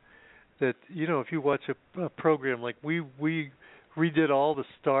messages that if you watch a program like we redid all the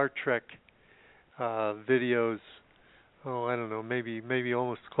Star Trek videos. Oh, I don't know, maybe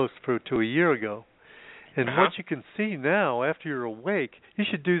almost close to a year ago. And what you can see now, after you're awake, you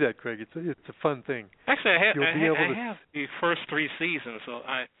should do that, Craig. It's a fun thing. Actually, I have the first 3 seasons, so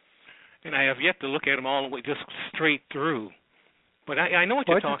I have yet to look at them all the way, just straight through. But I know what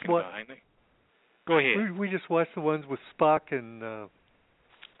you're talking about. Go ahead. We just watched the ones with Spock and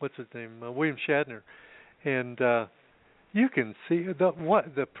what's his name, William Shatner, and you can see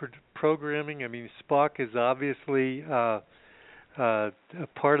the programming. I mean, Spock is obviously a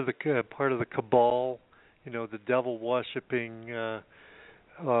part of the cabal. The devil worshipping,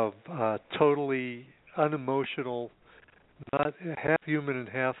 totally unemotional, not half human and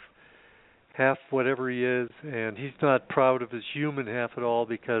half whatever he is, and he's not proud of his human half at all,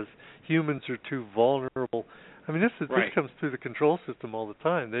 because humans are too vulnerable. I mean, this comes through the control system all the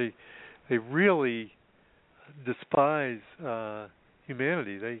time. They really despise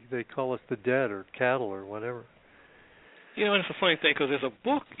humanity. They call us the dead or cattle or whatever. It's a funny thing, because there's a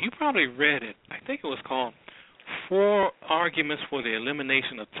book, you probably read it, I think it was called 4 Arguments for the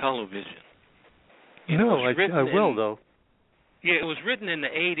Elimination of Television. No, I will, though. Yeah, it was written in the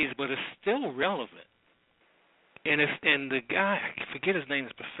 80s, but it's still relevant. And the guy, I forget his name,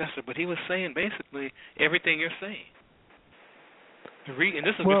 is Professor, but he was saying basically everything you're saying. And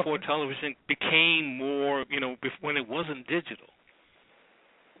this is before television became more, when it wasn't digital.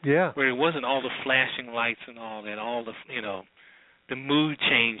 Yeah. Where it wasn't all the flashing lights and all that, all the, the mood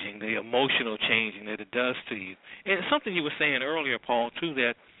changing, the emotional changing that it does to you. And it's something you were saying earlier, Paul, too,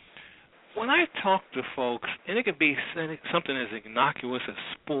 that when I talk to folks, and it could be something as innocuous as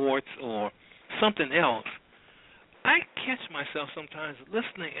sports or something else, I catch myself sometimes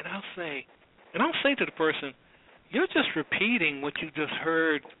listening, and I'll say to the person, you're just repeating what you just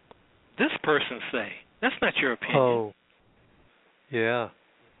heard this person say. That's not your opinion. Oh, yeah.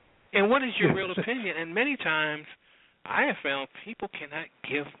 And what is your real opinion? And many times I have found people cannot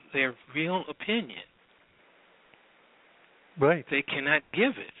give their real opinion. Right. They cannot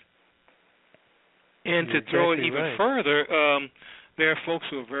give it. And to throw it even further, there are folks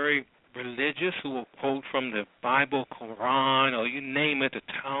who are very religious who will quote from the Bible, Quran, or you name it, the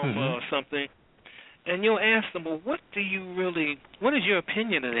Talmud or something. And you'll ask them, well, what is your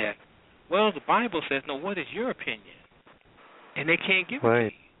opinion of that? Well, the Bible says, no, what is your opinion? And they can't give it to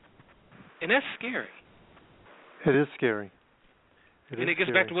you. And that's scary. It is scary. It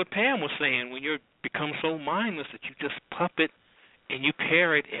gets back to what Pam was saying, when you become so mindless that you just puppet and you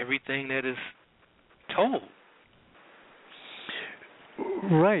parrot everything that is told.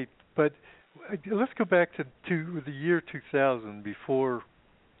 Right, but let's go back to the year 2000, before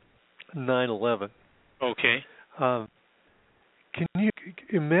 9/11. Okay. Can you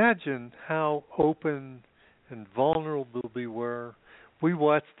imagine how open and vulnerable we were? We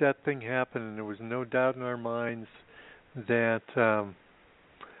watched that thing happen, and there was no doubt in our minds that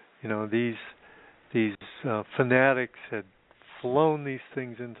these fanatics had flown these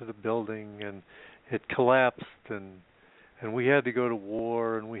things into the building, and it collapsed, and we had to go to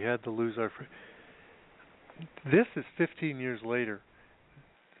war, and we had to lose our This is 15 years later.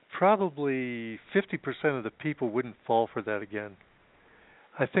 Probably 50% of the people wouldn't fall for that again.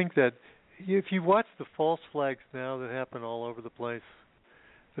 I think that if you watch the false flags now that happen all over the place,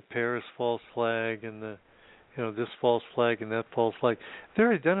 the Paris false flag and the this false flag and that false flag.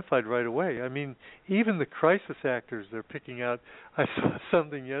 They're identified right away. I mean, even the crisis actors they're picking out. I saw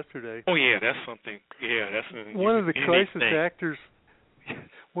something yesterday. Oh yeah, that's something. Yeah, that's one of the crisis thing. actors.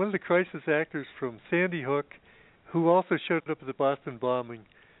 One of the crisis actors from Sandy Hook, who also showed up at the Boston bombing,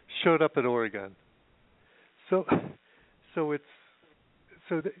 showed up at Oregon. So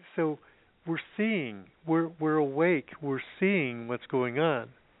we're seeing, we're awake, we're seeing what's going on,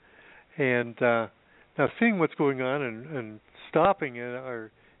 and now seeing what's going on and stopping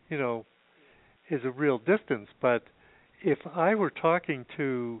it is a real distance. But if I were talking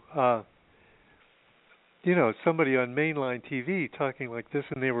to somebody on mainline TV talking like this,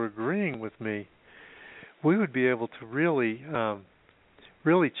 and they were agreeing with me, we would be able to really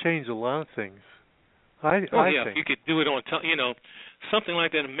change a lot of things. I think. If you could do it on, something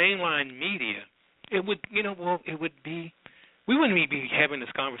like that in mainline media, it would, it would be. We wouldn't be having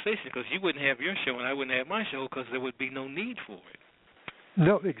this conversation because you wouldn't have your show and I wouldn't have my show because there would be no need for it.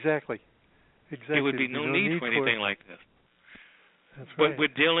 No, exactly. There would be no need for anything like this. That's but right. we're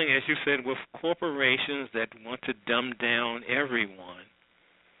dealing, as you said, with corporations that want to dumb down everyone.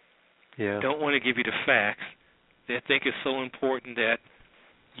 Yeah. Don't want to give you the facts. They think it's so important that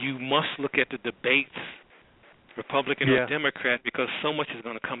you must look at the debates, Republican or Democrat, because so much is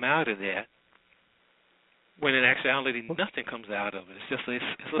going to come out of that. When in actuality, nothing comes out of it. It's just it's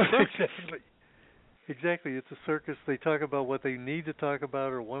a circus. Exactly. It's a circus. They talk about what they need to talk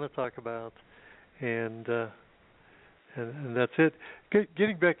about or want to talk about, and that's it.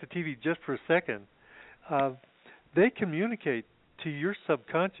 Getting back to TV just for a second, they communicate to your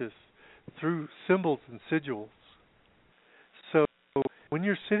subconscious through symbols and sigils. So when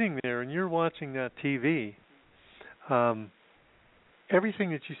you're sitting there and you're watching that TV,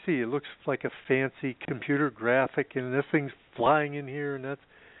 everything that you see, it looks like a fancy computer graphic, and this thing's flying in here, and it's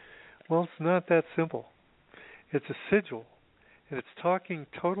not that simple. It's a sigil, and it's talking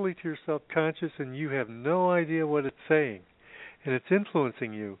totally to your subconscious, and you have no idea what it's saying, and it's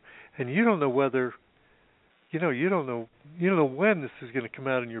influencing you, and you don't know whether, you don't know when this is going to come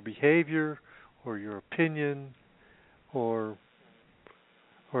out in your behavior or your opinion or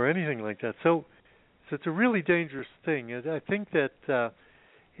anything like that. So it's a really dangerous thing. And I think that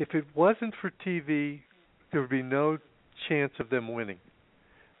if it wasn't for TV, there would be no chance of them winning.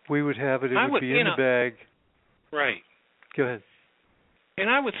 We would have it. It would be in the bag. Right. Go ahead. And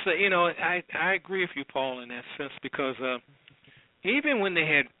I would say, I agree with you, Paul, in that sense, because even when they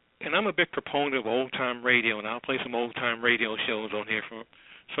had, and I'm a big proponent of old-time radio, and I'll play some old-time radio shows on here for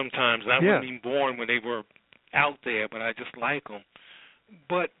sometimes. I wasn't even born when they were out there, but I just like them.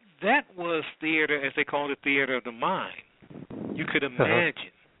 But that was theater, as they called it, theater of the mind. You could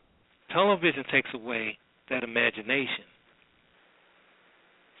imagine. Television takes away that imagination.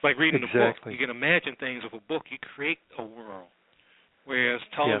 It's like reading a book. You can imagine things with a book. You create a world. Whereas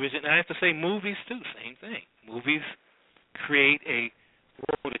television, and I have to say movies too, same thing. Movies create a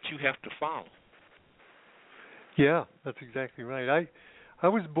world that you have to follow. Yeah, that's exactly right. I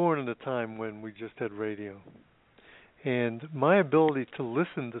was born in a time when we just had radio. And my ability to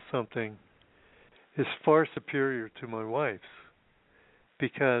listen to something is far superior to my wife's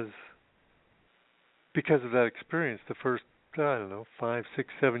because of that experience. The first, 5, 6,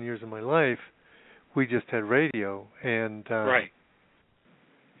 7 years of my life, we just had radio, and right.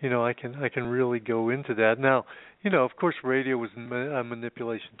 I can really go into that. Now, of course, radio was a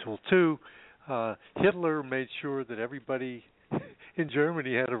manipulation tool too. Hitler made sure that everybody in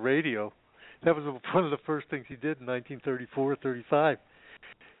Germany had a radio. That was one of the first things he did in 1934, 35.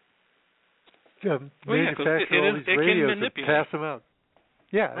 Manufacture all these radios and pass them out.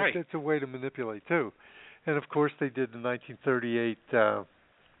 Yeah, right. It's a way to manipulate too. And of course, they did the 1938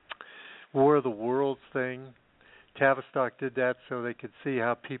 War of the Worlds thing. Tavistock did that so they could see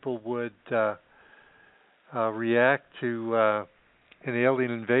how people would react to an alien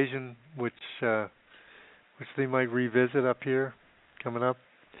invasion, which they might revisit up here, coming up.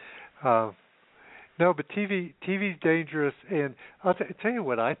 No, but TV's dangerous, and I'll tell you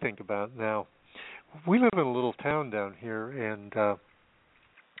what I think about now. We live in a little town down here, and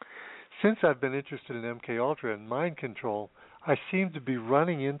since I've been interested in MKUltra and mind control, I seem to be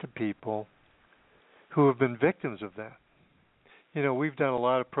running into people who have been victims of that. We've done a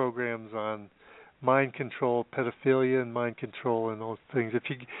lot of programs on mind control, pedophilia, and mind control, and those things.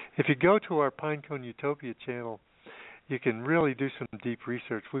 If you go to our Pinecone Utopia channel, you can really do some deep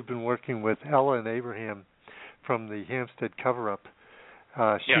research. We've been working with Ella and Abraham from the Hampstead cover-up.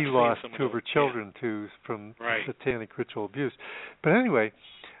 She lost two of her children from satanic ritual abuse. But anyway,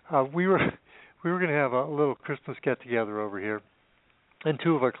 we were going to have a little Christmas get-together over here, and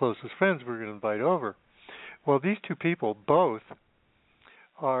two of our closest friends we're going to invite over. Well, these two people both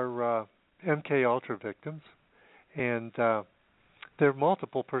are MK Ultra victims, and they're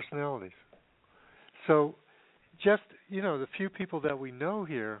multiple personalities. So, just the few people that we know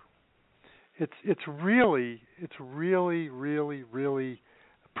here, it's really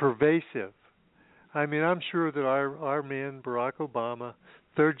pervasive. I mean, I'm sure that our man Barack Obama,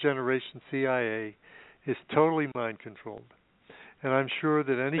 third generation CIA, is totally mind controlled. And I'm sure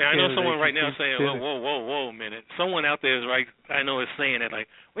that any I know someone right now is saying, whoa a minute. Someone out there is right, I know is saying that, like,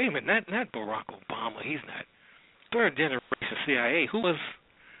 wait a minute, not Barack Obama. He's not third generation CIA.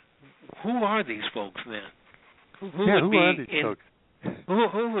 Who are these folks then? Who are these folks?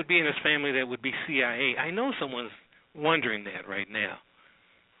 Who would be in his family that would be CIA? I know someone's wondering that right now.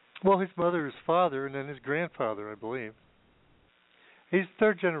 Well, his mother, his father, and then his grandfather, I believe. He's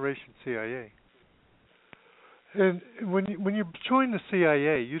third generation CIA. And when you join the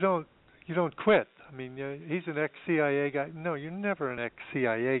CIA, you don't quit. I mean, he's an ex-CIA guy. No, you're never an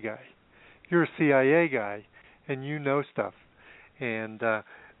ex-CIA guy. You're a CIA guy, and you know stuff. And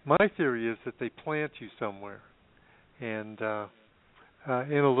my theory is that they plant you somewhere, and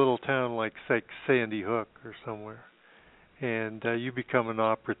in a little town like, say, Sandy Hook or somewhere, and you become an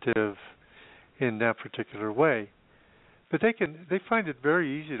operative in that particular way. But they find it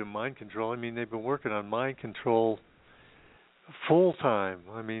very easy to mind control. I mean, they've been working on mind control full time.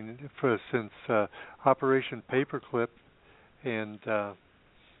 I mean, since Operation Paperclip and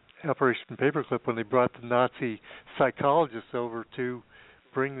Operation Paperclip, when they brought the Nazi psychologists over to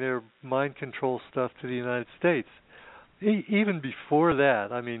bring their mind control stuff to the United States. Even before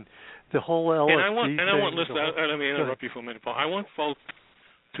that, I mean, the whole LSD I want listeners. Let me interrupt you for a minute, Paul. I want folks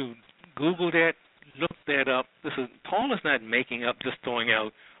to Google that. Look that up. Paul is not making up, just throwing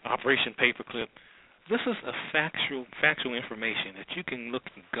out Operation Paperclip. This is a factual information that you can look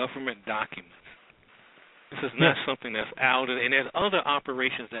in government documents. This is not something that's out of, and there's other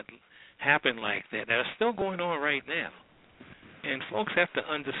operations that happen like that are still going on right now. And folks have to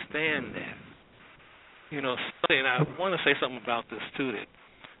understand that. And I want to say something about this too, that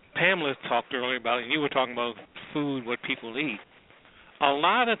Pamela talked earlier about, and you were talking about food, what people eat.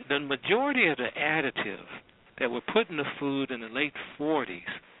 The majority of the additives that were put in the food in the late 40s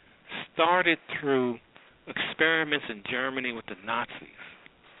started through experiments in Germany with the Nazis.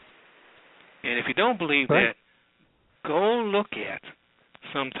 And if you don't believe that, go look at,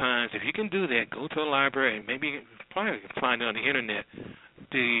 sometimes, if you can do that, go to a library, and maybe you probably can find it on the internet,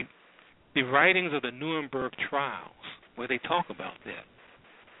 the writings of the Nuremberg trials, where they talk about that.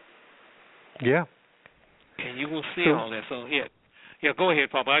 Yeah. And you will see all that. So, yeah, go ahead,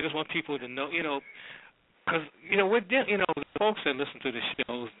 Papa. I just want people to know, because, the folks that listen to the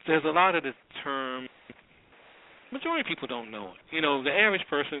shows, there's a lot of the term, majority of people don't know it. The average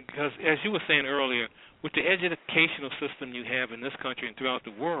person, because as you were saying earlier, with the educational system you have in this country and throughout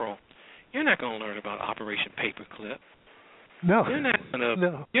the world, you're not going to learn about Operation Paperclip. No.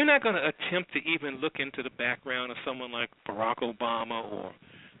 You're not going to attempt to even look into the background of someone like Barack Obama or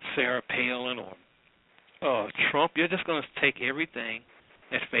Sarah Palin or Trump. You're just going to take everything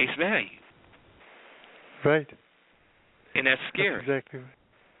at face value. Right. And that's scary. That's exactly right.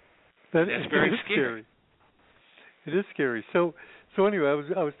 That's very scary. It is scary. So anyway,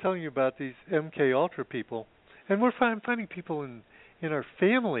 I was telling you about these MK Ultra people, and we're finding people in our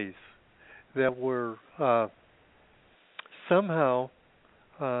families that were somehow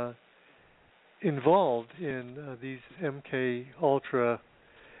involved in these MK Ultra.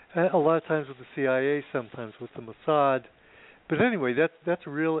 A lot of times with the CIA, sometimes with the Mossad. But anyway, that's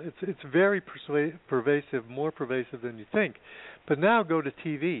real. It's very pervasive, more pervasive than you think. But now go to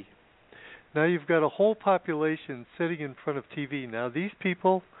TV. Now you've got a whole population sitting in front of TV. Now these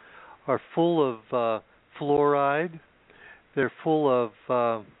people are full of fluoride. They're full of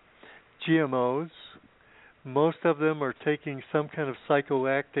GMOs. Most of them are taking some kind of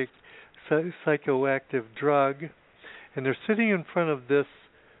psychoactive drug, and they're sitting in front of this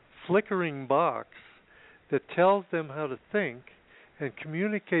flickering box that tells them how to think and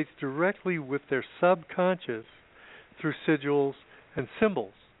communicates directly with their subconscious through sigils and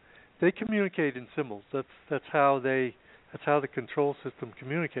symbols. They communicate in symbols. That's how the control system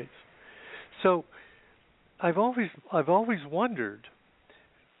communicates. So I've always wondered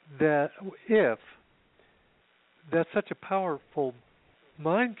that if that's such a powerful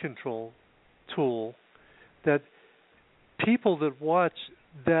mind control tool, that people that watch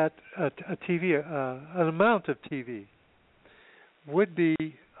that an amount of TV would be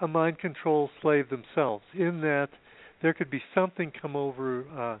a mind control slave themselves, in that there could be something come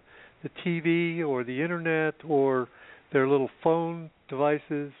over the TV or the internet or their little phone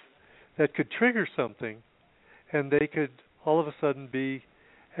devices that could trigger something, and they could all of a sudden be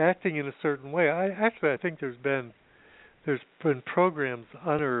acting in a certain way. I think there's been programs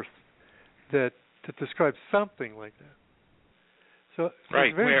unearthed that describe something like that. So right,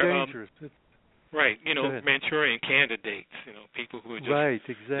 it's very dangerous. Right, Manchurian candidates, people who are just right,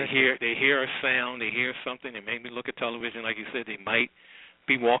 exactly. They hear a sound, they hear something, they maybe look at television, like you said, they might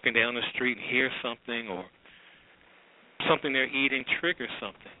be walking down the street and hear something, or something they're eating triggers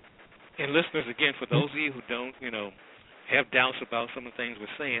something. And listeners, again, for those of you who don't, have doubts about some of the things we're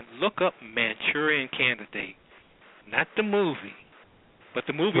saying, look up Manchurian Candidate, not the movie, but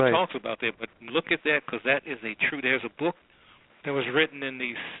the movie talks about that. But look at that, because that is there's a book that was written in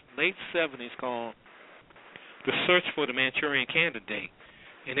the late 70s called The Search for the Manchurian Candidate,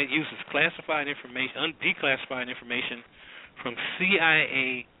 and it uses classified information, declassified information from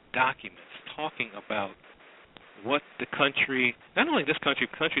CIA documents talking about what the country, not only this country,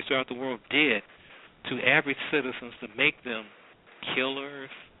 countries throughout the world did to average citizens to make them killers,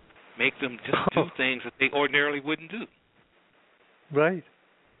 make them just do things that they ordinarily wouldn't do. Right.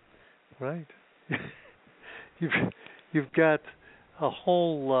 You've got a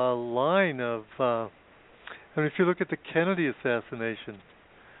whole line of. If you look at the Kennedy assassination,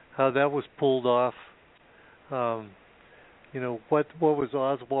 how that was pulled off. What was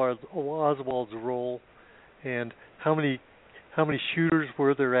Oswald's role, and how many shooters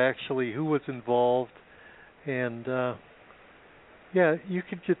were there actually? Who was involved? And you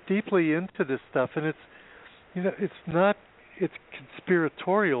could get deeply into this stuff, and it's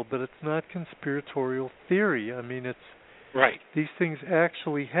conspiratorial, but it's not conspiratorial theory. I mean, it's right. These things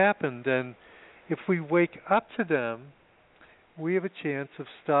actually happened, and if we wake up to them, we have a chance of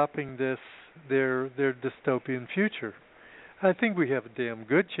stopping their dystopian future. I think we have a damn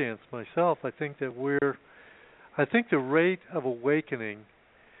good chance myself. I think the rate of awakening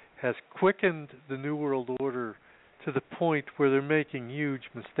has quickened the New World Order to the point where they're making huge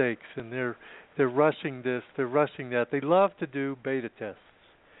mistakes, and they're rushing this, they're rushing that. They love to do beta tests.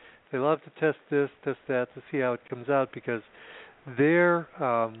 They love to test this, test that, to see how it comes out, because they're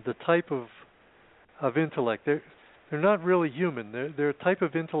the type of intellect. They're not really human. They're a type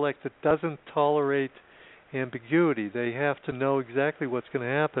of intellect that doesn't tolerate ambiguity. They have to know exactly what's going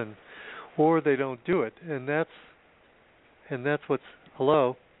to happen, or they don't do it. And that's what's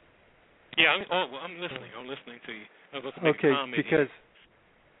hello. Yeah, I'm listening. I'm listening to you. Okay,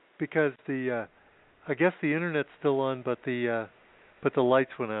 because the I guess the internet's still on, but the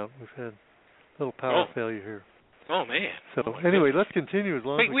lights went out. We've had a little power failure here. Oh man. So anyway, let's continue as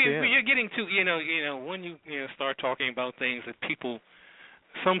long as we can. You're getting to when you start talking about things that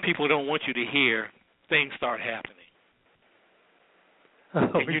some people don't want you to hear, things start happening.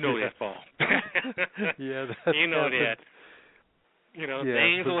 And you know that, Paul. Yeah, that's you know happened. that.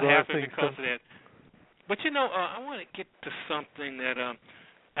 Things will happen because of that. But I want to get to something that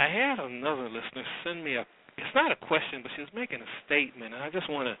I had another listener send me it's not a question, but she was making a statement, and I just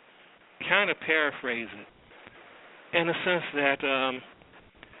want to kind of paraphrase it in the sense that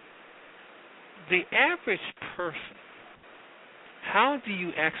the average person, how do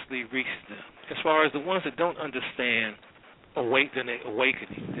you actually reach them? As far as the ones that don't understand awakening,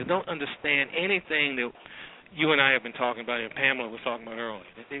 they don't understand anything that you and I have been talking about, and Pamela was talking about earlier.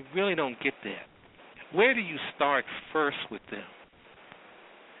 They really don't get that. Where do you start first with them?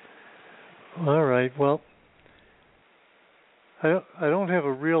 All right. Well, I don't have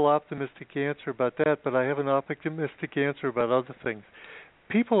a real optimistic answer about that, but I have an optimistic answer about other things.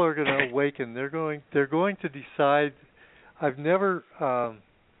 People are going to awaken. They're going to decide. I've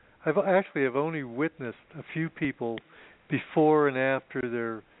only witnessed a few people before and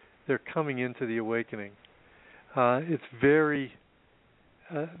after they're coming into the awakening. It's very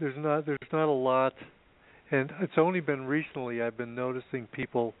there's not a lot, and it's only been recently I've been noticing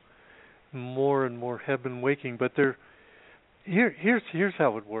people more and more have been waking. But here's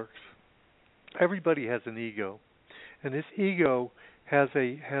how it works. Everybody has an ego, and this ego has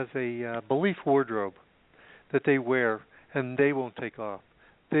a belief wardrobe that they wear, and they won't take off.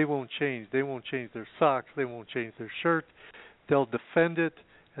 They won't change. They won't change their socks. They won't change their shirt. They'll defend it,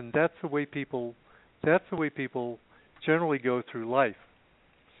 and that's the way people generally go through life.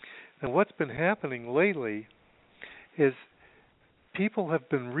 And what's been happening lately is people have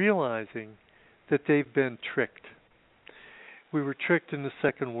been realizing that they've been tricked. We were tricked in the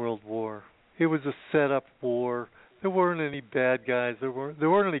Second World War. It was a set-up war. There weren't any bad guys. There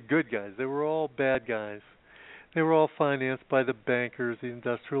weren't any good guys. They were all bad guys. They were all financed by the bankers,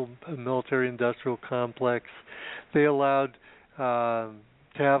 the military-industrial complex. They allowed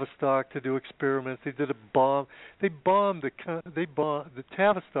Tavistock to do experiments. They did a bomb. They bombed the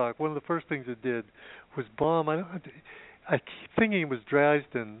Tavistock. One of the first things it did was bomb. I keep thinking it was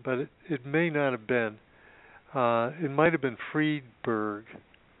Dresden, but it may not have been. It might have been Friedberg,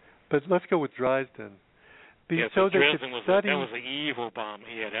 but let's go with Dresden. Yeah, so they Dresden could study. That was an evil bomb.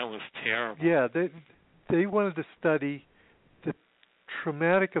 Yeah, that was terrible. Yeah, they wanted to study the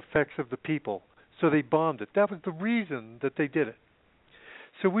traumatic effects of the people, so they bombed it. That was the reason that they did it.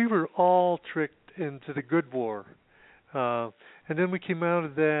 So we were all tricked into the good war, and then we came out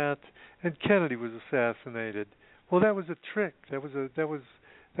of that, and Kennedy was assassinated. Well, that was a trick. That was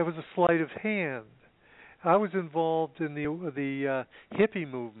a sleight of hand. I was involved in the hippie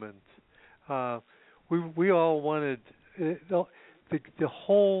movement. We all wanted the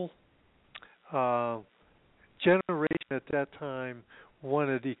whole generation at that time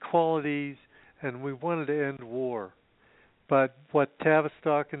wanted equalities, and we wanted to end war. But what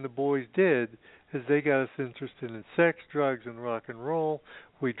Tavistock and the boys did is they got us interested in sex, drugs, and rock and roll.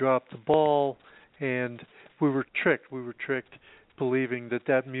 We dropped the ball, and we were tricked. We were tricked believing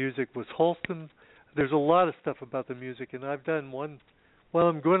that music was wholesome. There's a lot of stuff about the music, and I've done one. Well,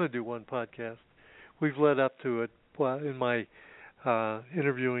 I'm going to do one podcast. We've led up to it in my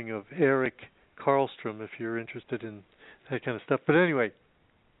interviewing of Eric Karlstrom, if you're interested in that kind of stuff. But anyway.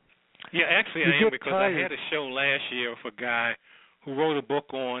 Yeah, actually I am, because I had a show last year with a guy who wrote a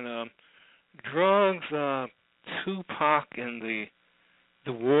book on drugs, Tupac, and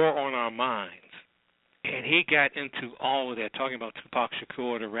the war on our minds. And he got into all of that, talking about Tupac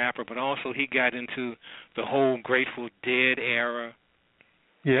Shakur, the rapper, but also he got into the whole Grateful Dead era.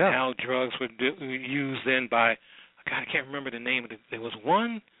 Yeah. And how drugs were used then by, God, I can't remember the name of it. There was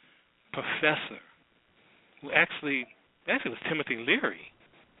one professor who actually it was Timothy Leary,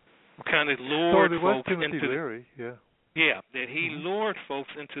 who kind of lured folks Timothy into Leary, yeah. Yeah, that he lured folks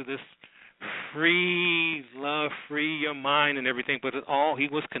into this free love, free your mind and everything, but he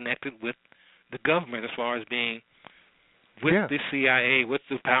was connected with the government as far as being with the CIA, with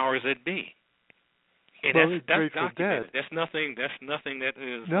the powers that be. And that's documented. That's nothing that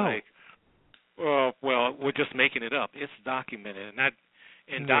is like, well, we're just making it up. It's documented,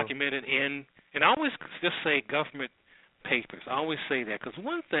 and documented in, and I always just say government papers. I always say that, because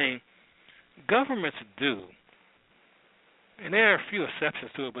one thing governments do, and there are a few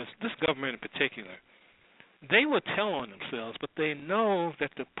exceptions to it, but this government in particular, they will tell on themselves, but they know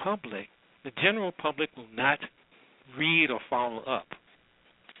that the public, the general public, will not read or follow up.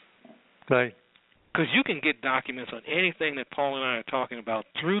 Right. Because you can get documents on anything that Paul and I are talking about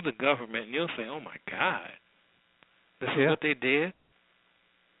through the government, and you'll say, oh, my God, this is what they did?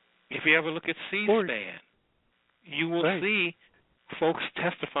 If you ever look at C-SPAN, you will see folks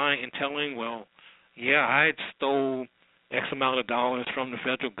testifying and telling, well, yeah, I stole X amount of dollars from the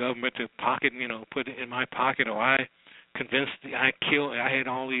federal government to put it in my pocket, or I had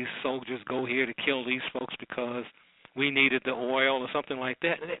all these soldiers go here to kill these folks because we needed the oil or something like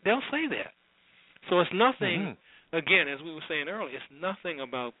that. They'll say that. So it's nothing, again, as we were saying earlier, it's nothing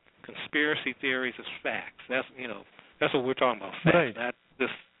about conspiracy theories. It's facts. That's what we're talking about, facts, not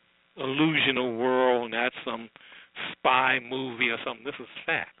this illusional world, not some spy movie or something. This is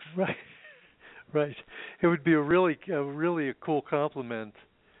facts. Right. It would be a really cool compliment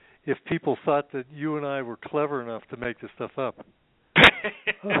if people thought that you and I were clever enough to make this stuff up.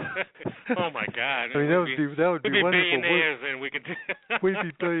 Oh my God! I mean, that would be wonderful. Billionaires, and we could. We'd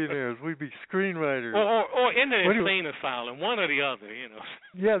be billionaires. We'd be screenwriters. Or in the insane asylum, one or the other.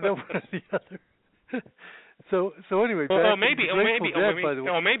 Yeah, that one or the other. So anyway, or maybe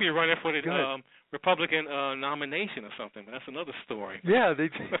running for the Republican nomination or something. But that's another story. Yeah,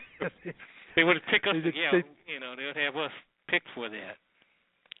 they would pick us. They'd have us picked for that.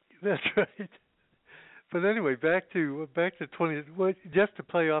 That's right. But anyway, back to 20. Just to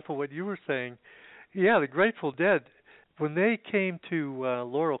play off of what you were saying, the Grateful Dead, when they came to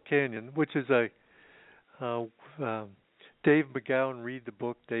Laurel Canyon, which is Dave McGowan, read the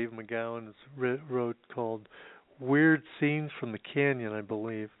book Dave McGowan wrote called Weird Scenes from the Canyon, I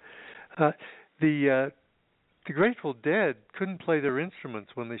believe. The Grateful Dead couldn't play their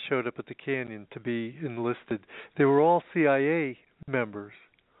instruments when they showed up at the canyon to be enlisted. They were all CIA members,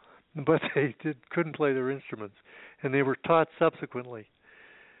 but they couldn't play their instruments, and they were taught subsequently.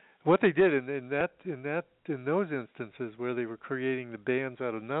 What they did in those instances where they were creating the bands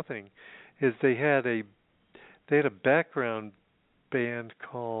out of nothing, is they had a background band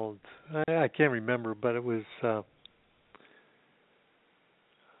called, I can't remember, but it was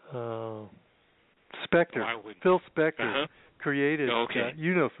Spector. Phil Spector created.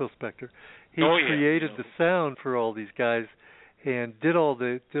 Phil Spector. He created the sound for all these guys, and did all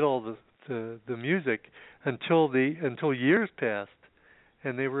the music until years passed,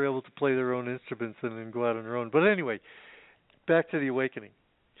 and they were able to play their own instruments and then go out on their own. But anyway, back to the awakening.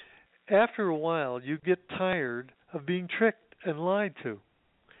 After a while, you get tired of being tricked and lied to,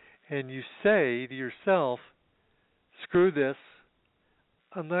 and you say to yourself, "Screw this.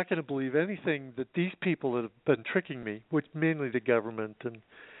 I'm not going to believe anything that these people that have been tricking me," which mainly the government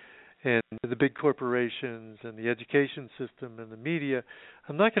and the big corporations and the education system and the media.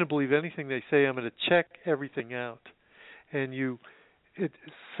 I'm not going to believe anything they say. I'm going to check everything out. And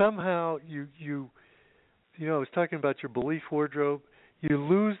somehow you I was talking about your belief wardrobe. You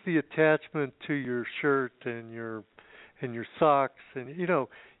lose the attachment to your shirt and your socks, and you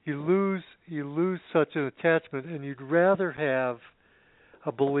lose such an attachment, and you'd rather have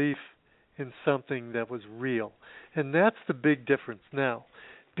a belief in something that was real. And that's the big difference now,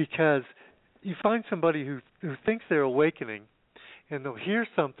 because you find somebody who thinks they're awakening, and they'll hear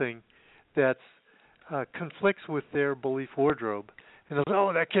something that conflicts with their belief wardrobe, and they'll say,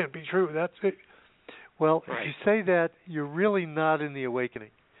 "Oh, that can't be true. That's it." Well, right. If you say that, you're really not in the awakening.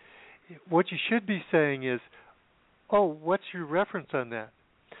 What you should be saying is, "Oh, what's your reference on that?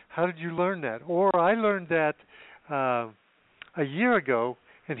 How did you learn that?" Or, "I learned that a year ago,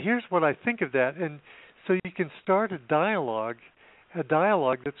 and here's what I think of that." And so you can start a dialogue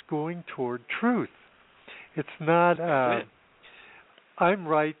that's going toward truth. It's not I'm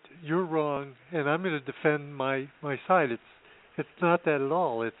right, you're wrong, and I'm going to defend my side. It's not that at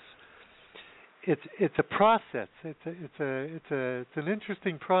all. It's a process. It's an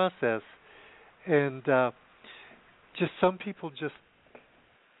interesting process, and just some people just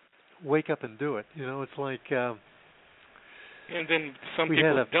wake up and do it. It's like. And then some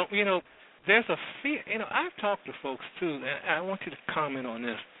people don't. There's a fear. I've talked to folks too, and I want you to comment on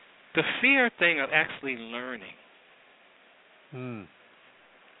this. The fear thing of actually learning.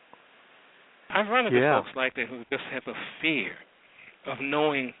 I've run into folks like that who just have a fear of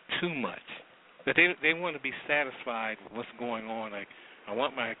knowing too much. That they want to be satisfied with what's going on. Like, I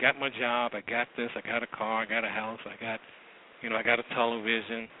got my job, I got this, I got a car, I got a house, I got a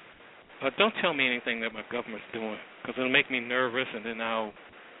television. But don't tell me anything that my government's doing, because it'll make me nervous, and then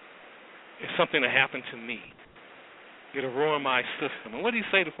if something to happen to me, it'll ruin my system. And what do you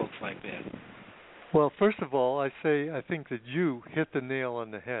say to folks like that? Well, first of all, I think that you hit the nail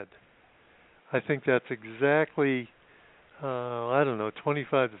on the head. I think that's exactly,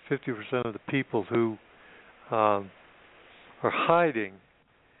 25 to 50% of the people who are hiding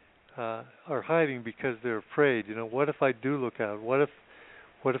because they're afraid. What if I do look out? What if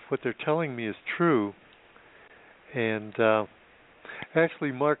what they're telling me is true? And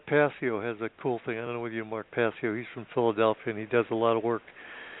actually, Mark Passio has a cool thing. I don't know whether you know Mark Passio. He's from Philadelphia, and he does a lot of work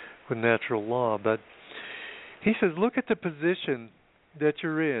with natural law. But he says, look at the position that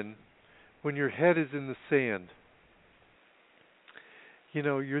you're in when your head is in the sand.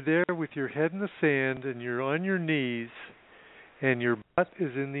 You're there with your head in the sand, and you're on your knees, and your butt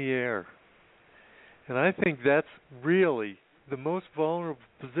is in the air. And I think that's really the most vulnerable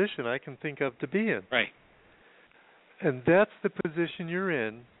position I can think of to be in. Right. And that's the position you're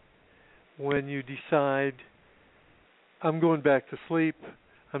in when you decide, I'm going back to sleep,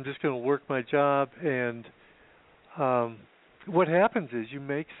 I'm just going to work my job, and what happens is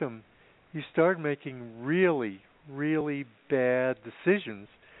you start making really, really bad decisions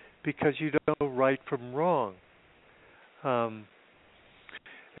because you don't know right from wrong.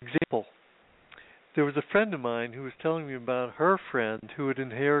 Example, there was a friend of mine who was telling me about her friend who had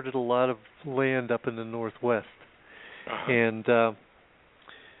inherited a lot of land up in the Northwest. Uh-huh. And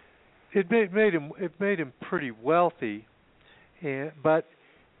it made him pretty wealthy, but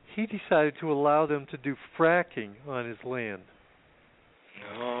he decided to allow them to do fracking on his land.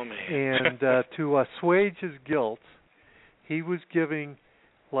 Oh, man. And to assuage his guilt, he was giving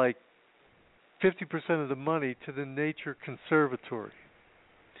like 50% of the money to the Nature Conservatory.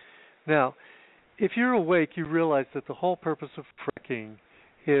 Now, if you're awake, you realize that the whole purpose of fracking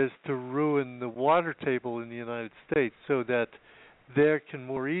is to ruin the water table in the United States so that they can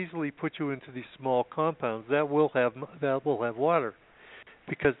more easily put you into these small compounds that will have water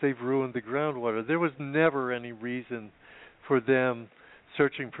because they've ruined the groundwater. There was never any reason for them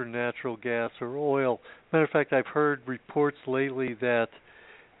searching for natural gas or oil. Matter of fact, I've heard reports lately that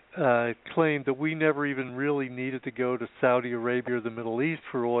claim that we never even really needed to go to Saudi Arabia or the Middle East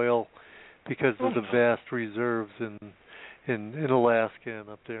for oil because of the vast reserves in Alaska and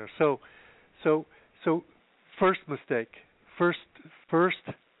up there. So first mistake. First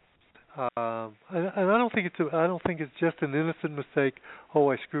And I don't think it's just an innocent mistake.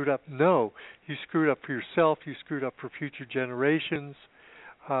 Oh, I screwed up. No, you screwed up for yourself. You screwed up for future generations.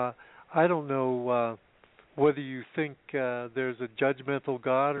 I don't know whether you think there's a judgmental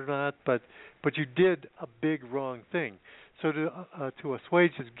God or not, but you did a big wrong thing. So to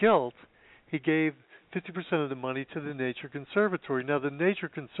assuage his guilt, he gave 50% of the money to the Nature Conservatory. Now, the Nature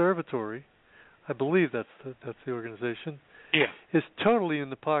Conservatory, I believe that's the organization, is totally in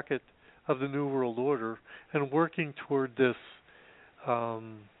the pocket of the New World Order and working toward this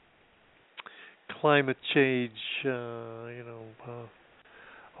climate change,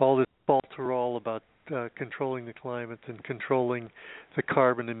 all this falterall about controlling the climate and controlling the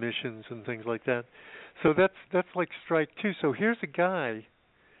carbon emissions and things like that. So that's like strike two. So here's a guy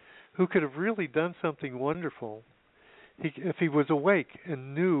who could have really done something wonderful if he was awake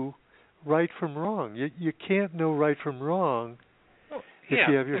and knew right from wrong. You can't know right from wrong if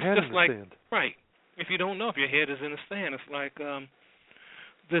you have your head in the sand. Right. If you don't know if your head is in the sand, it's like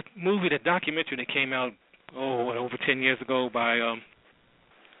the documentary that came out over 10 years ago by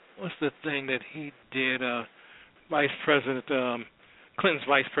what's the thing that he did, Vice President Clinton's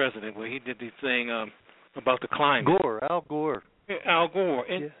vice president, where he did the thing about the climate. Al Gore. Al Gore,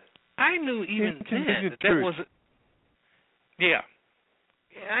 and I knew even then that was.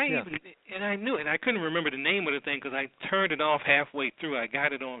 I knew it. I couldn't remember the name of the thing because I turned it off halfway through. I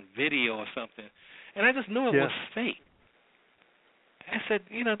got it on video or something, and I just knew it was fake. I said,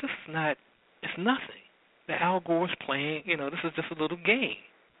 this is not. It's nothing. The Al Gore's playing. This is just a little game.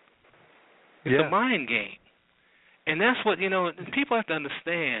 It's a mind game, and that's what people have to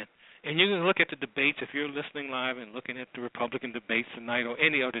understand. And you can look at the debates if you're listening live and looking at the Republican debates tonight or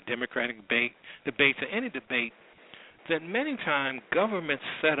any other Democratic debates or any debate. That many times governments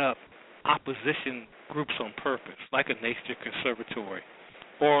set up opposition groups on purpose, like a Nature Conservatory,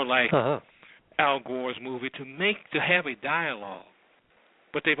 or like Al Gore's movie, to have a dialogue,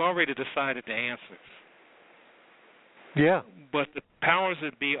 but they've already decided the answers. Yeah. But the powers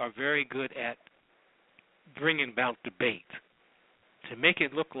that be are very good at bringing about debate to make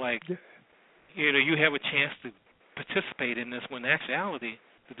it look like you have a chance to participate in this when in actuality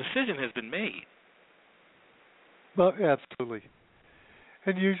the decision has been made. Well, absolutely.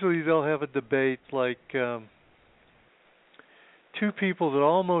 And usually they'll have a debate like two people that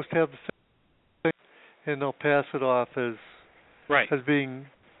almost have the same thing, and they'll pass it off as being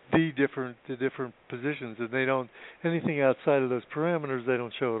the different positions, and they don't anything outside of those parameters they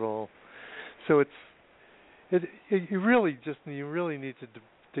don't show at all. So you really need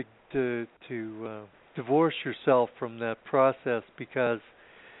to divorce yourself from that process, because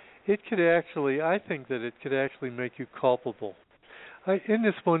I think that it could actually make you culpable. In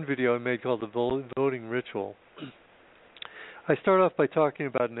this one video I made called The Voting Ritual, I start off by talking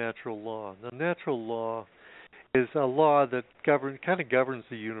about natural law. Now, natural law is a law that kind of governs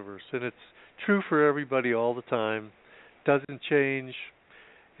the universe, and it's true for everybody all the time, doesn't change.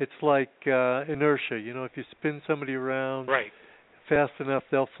 It's like inertia. If you spin somebody around fast enough,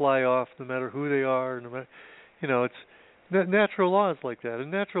 they'll fly off no matter who they are. No matter, it's natural laws like that.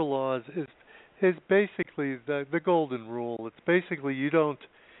 And natural laws is basically the golden rule. It's basically you don't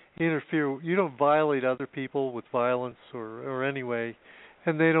interfere, you don't violate other people with violence or any way,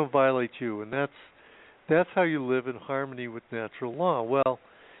 and they don't violate you. And that's how you live in harmony with natural law. Well,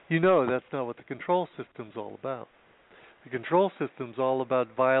 that's not what the control system's all about. The control system's all about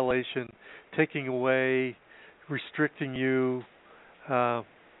violation, taking away, restricting you.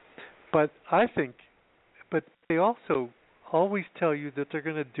 But they also always tell you that they're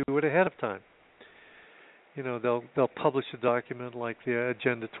going to do it ahead of time. They'll publish a document like the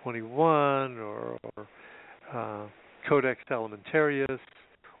Agenda 21 or Codex Alimentarius,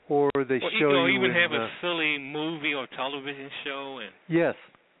 or they show you even have a silly movie or television show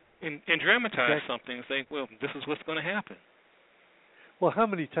and dramatize something and say, well, this is what's going to happen. Well, how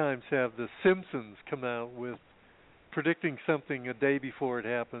many times have the Simpsons come out with predicting something a day before it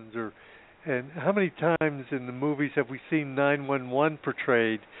happens, and how many times in the movies have we seen 911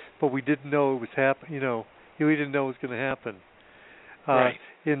 portrayed, but we didn't know it was happening? We didn't know it was going to happen.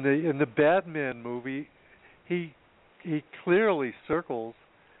 In the Batman movie, he clearly circles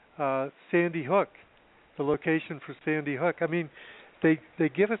Sandy Hook, the location for Sandy Hook. I mean, they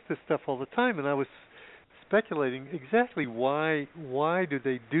give us this stuff all the time, and I was speculating exactly why do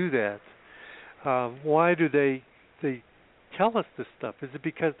they do that? Why do they tell us this stuff? Is it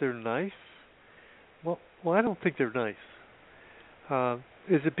because they're nice? Well, I don't think they're nice.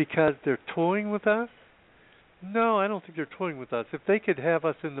 Is it because they're toying with us? No, I don't think they're toying with us. If they could have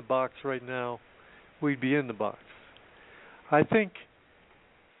us in the box right now, we'd be in the box. I think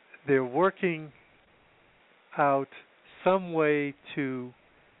they're working out some way to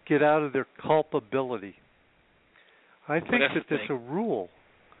get out of their culpability. I think that there's a rule,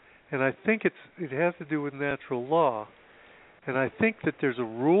 and I think it has to do with natural law, and I think that there's a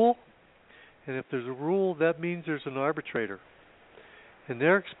rule, and if there's a rule, that means there's an arbitrator, and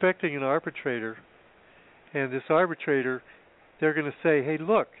they're expecting an arbitrator, and this arbitrator, they're going to say, hey,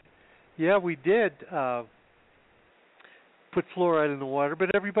 look, yeah, we did put fluoride in the water,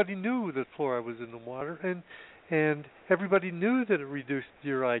 but everybody knew that fluoride was in the water, and everybody knew that it reduced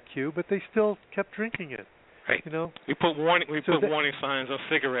your IQ, but they still kept drinking it. Right. You know, we put warning signs on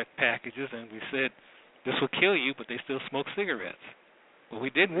cigarette packages, and we said this will kill you, but they still smoke cigarettes. Well,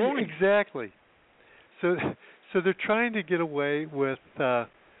 we did warn you. Exactly. So they're trying to get away with trying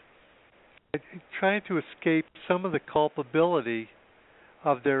to escape some of the culpability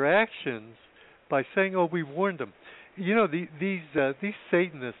of their actions by saying, "Oh, we warned them." You know, these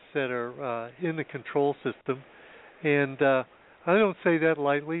Satanists that are in the control system, and I don't say that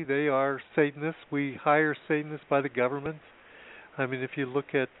lightly. They are Satanists. We hire Satanists by the government. I mean, if you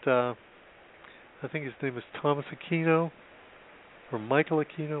look at, I think his name is Thomas Aquino or Michael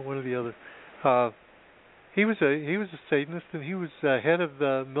Aquino, one or the other. He was a Satanist, and he was head of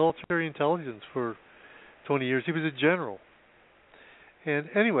the military intelligence for 20 years. He was a general. And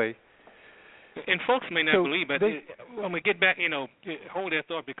anyway. And folks may not believe, but when we get back, hold that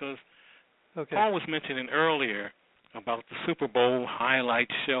thought, because Paul was mentioning earlier about the Super Bowl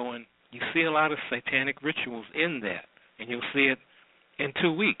highlights showing you see a lot of satanic rituals in that, and you'll see it in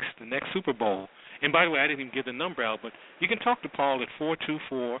 2 weeks, the next Super Bowl. And by the way, I didn't even give the number out, but you can talk to Paul at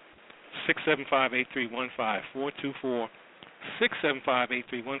 424-675-8315,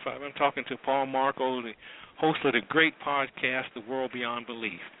 424-675-8315. I'm talking to Paul Marco, the host of the great podcast, The World Beyond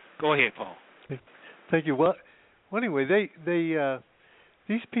Belief. Go ahead, Paul. Thank you. Well, anyway,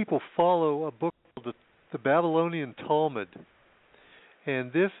 these people follow a book called the Babylonian Talmud,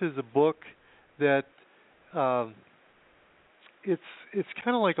 and this is a book that it's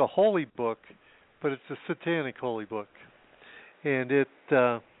kind of like a holy book, but it's a satanic holy book, and it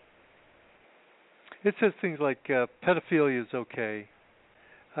says things like pedophilia is okay,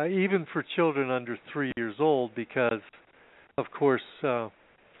 even for children under 3 years old, because, of course,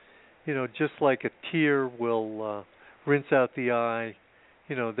 just like a tear will rinse out the eye,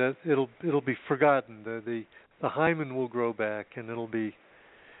 that it'll be forgotten. The hymen will grow back, and it'll be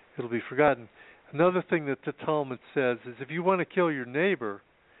forgotten. Another thing that the Talmud says is if you want to kill your neighbor,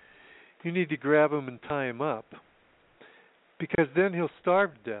 you need to grab him and tie him up, because then he'll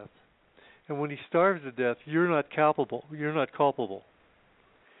starve to death. And when he starves to death, you're not culpable.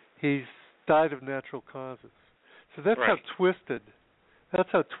 He's died of natural causes. So that's right. That's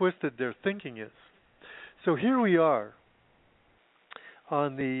how twisted their thinking is. So here we are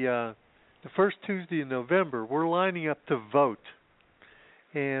on the first Tuesday in November. We're lining up to vote,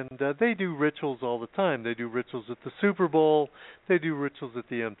 and they do rituals all the time. They do rituals at the Super Bowl. They do rituals at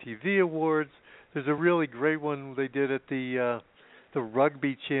the MTV Awards. There's a really great one they did at the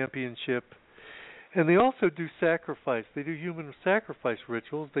rugby championship. And they also do sacrifice. They do human sacrifice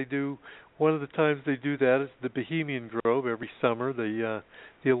rituals. They do, one of the times they do that is the Bohemian Grove every summer. The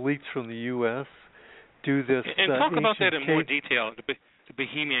elites from the U.S. do this. And talk about that in more detail, the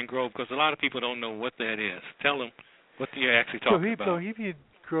Bohemian Grove, because a lot of people don't know what that is. Tell them what you're actually talking about. Bohemian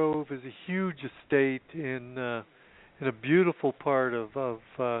Grove is a huge estate in a beautiful part of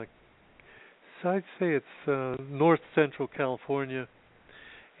so I'd say it's north central California,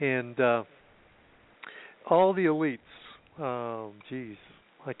 and all the elites,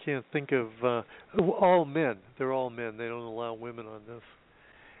 I can't think of, all men. They're all men. They don't allow women on this.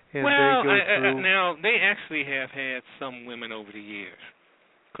 And well, they go through, now, they actually have had some women over the years.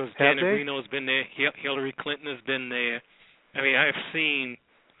 Because Dan Reno's been there. Hillary Clinton has been there. I mean, I've seen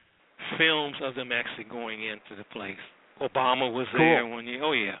films of them actually going into the place. Obama was there one year.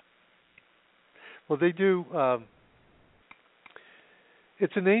 Oh, yeah. Well, they do,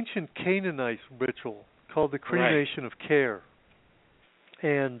 it's an ancient Canaanite ritual called the cremation of care.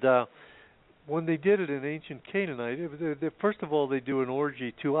 And when they did it in ancient Canaanite, first of all, they do an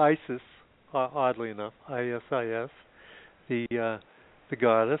orgy to Isis, oddly enough, ISIS, the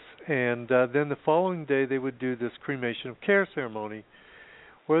goddess. And then the following day, they would do this cremation of care ceremony,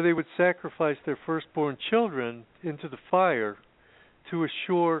 where they would sacrifice their firstborn children into the fire to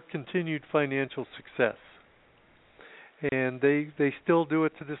assure continued financial success. And they still do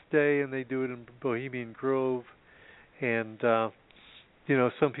it to this day, and they do it in Bohemian Grove. And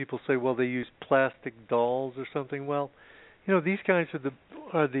some people say, well, they use plastic dolls or something. Well, these guys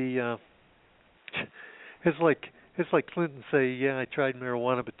are the it's It's like Clinton say, yeah, I tried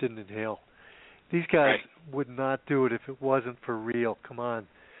marijuana but didn't inhale. These guys would not do it if it wasn't for real. Come on,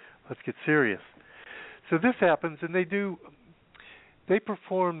 let's get serious. So this happens, and they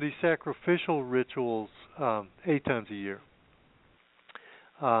perform these sacrificial rituals 8 times a year,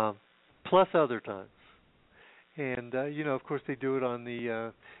 plus other times. And of course, they do it on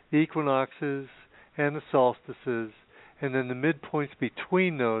the equinoxes and the solstices, and then the midpoints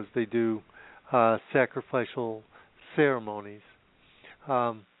between those, they do sacrificial ceremonies.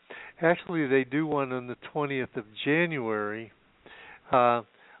 Actually, they do one on the 20th of January,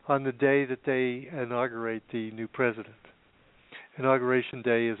 on the day that they inaugurate the new president. Inauguration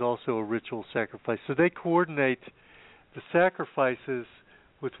Day is also a ritual sacrifice. So they coordinate the sacrifices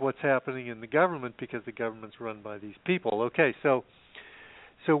with what's happening in the government because the government's run by these people. Okay, so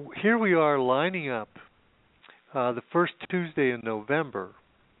here we are lining up the first Tuesday in November,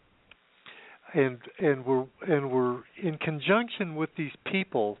 and we're in conjunction with these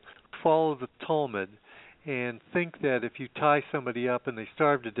people who follow the Talmud and think that if you tie somebody up and they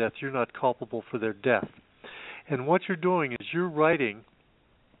starve to death, you're not culpable for their death. And what you're doing is you're writing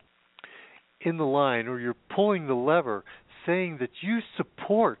in the line, or you're pulling the lever, saying that you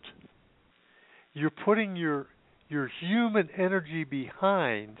support, you're putting your human energy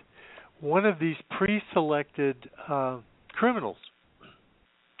behind one of these pre-selected criminals.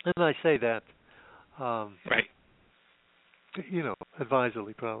 And I say that,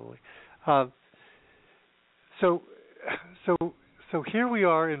 advisedly probably. So here we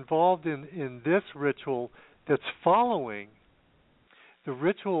are involved in this ritual that's following the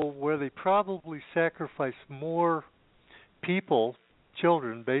ritual where they probably sacrifice more people,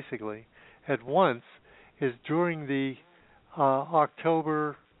 children basically, at once, is during the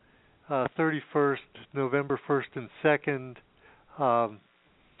October 31st, November 1st and 2nd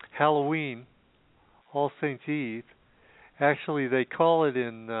Halloween, All Saints' Eve. Actually, they call it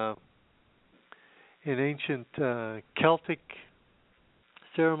in ancient Celtic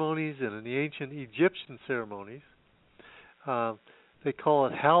ceremonies and in the ancient Egyptian ceremonies, they call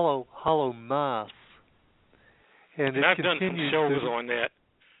it Hallow Mass. And I've done some shows on that.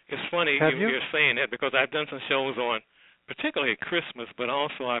 It's funny you're saying that because I've done some shows on, particularly Christmas, but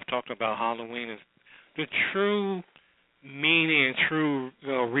also I've talked about Halloween as the true meaning and true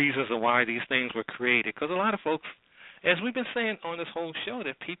reasons of why these things were created. Because a lot of folks, as we've been saying on this whole show,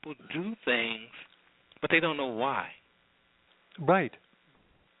 that people do things, but they don't know why. Right.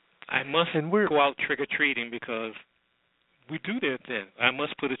 I must go out trick-or-treating because we do that then. I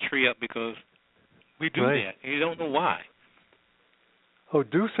must put a tree up because we do that. And you don't know why. Oh,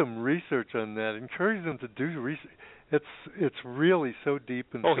 do some research on that. Encourage them to do research. It's really so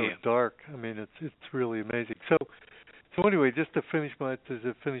deep and dark. I mean, it's really amazing. So anyway, just to finish my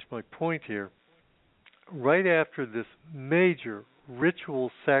point here, right after this major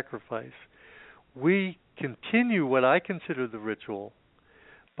ritual sacrifice, we continue what I consider the ritual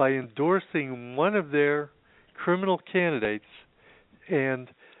by endorsing one of their criminal candidates,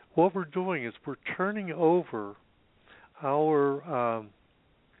 and what we're doing is we're turning over our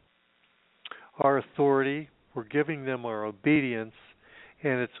authority, we're giving them our obedience,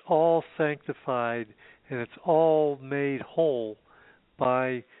 and it's all sanctified and it's all made whole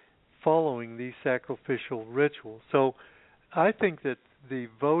by following these sacrificial rituals. So I think that the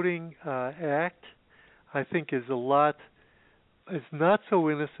voting act, I think, is not so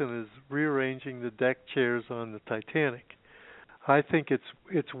innocent as rearranging the deck chairs on the Titanic. I think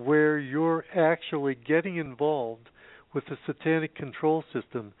it's where you're actually getting involved with the satanic control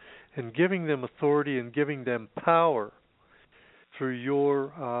system and giving them authority and giving them power through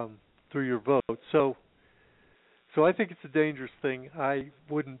your vote. So I think it's a dangerous thing. I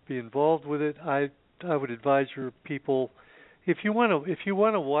wouldn't be involved with it. I would advise your people, if you want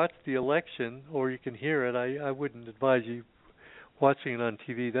to watch the election or you can hear it, I wouldn't advise you watching it on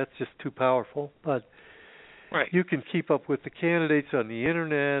TV. That's just too powerful. But you can keep up with the candidates on the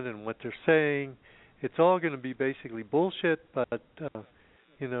internet and what they're saying. It's all going to be basically bullshit, but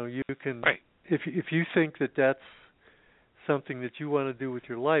you can if you think that that's something that you want to do with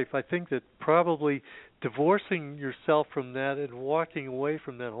your life, I think that probably divorcing yourself from that and walking away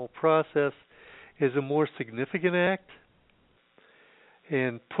from that whole process is a more significant act,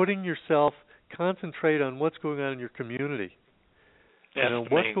 and putting yourself, concentrate on what's going on in your community.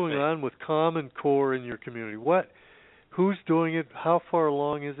 What's going on with Common Core in your community? Who's doing it? How far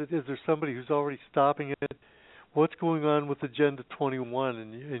along is it? Is there somebody who's already stopping it? What's going on with Agenda 21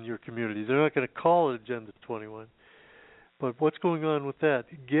 in your community? They're not going to call it Agenda 21, but what's going on with that?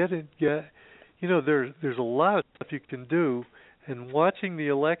 There's a lot of stuff you can do, and watching the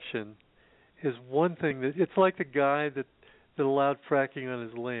election is one thing that it's like the guy that allowed fracking on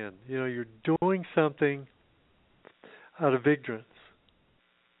his land. You're doing something out of ignorance.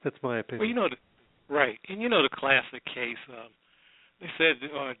 That's my opinion. Well, right, and the classic case. They said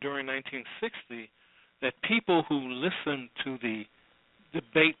during 1960 that people who listened to the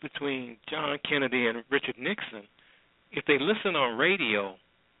debate between John Kennedy and Richard Nixon, if they listened on radio,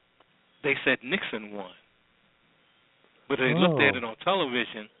 they said Nixon won. But they looked at it on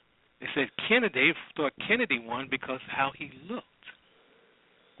television, they said Kennedy thought Kennedy won because of how he looked.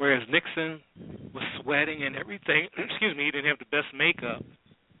 Whereas Nixon was sweating and everything. Excuse me, he didn't have the best makeup.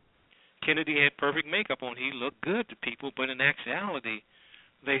 Kennedy had perfect makeup on. He looked good to people, but in actuality,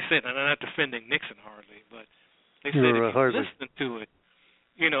 they said, and I'm not defending Nixon hardly, but they said if you listen to it,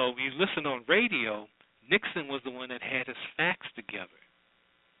 you listen on radio, Nixon was the one that had his facts together.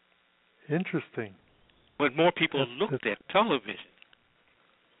 Interesting. But more people looked at television.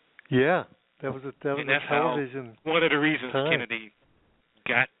 Yeah, that was a television. One of the reasons Kennedy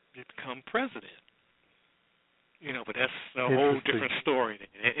got to become president. But that's a whole different story.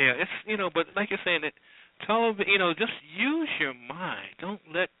 Yeah, it's but like you're saying that television, just use your mind. Don't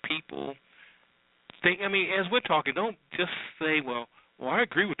let people think. I mean, as we're talking, don't just say, well, I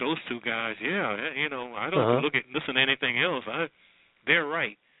agree with those two guys. Yeah, I don't listen to anything else. They're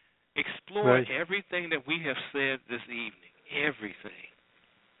right. Explore everything that we have said this evening. Everything.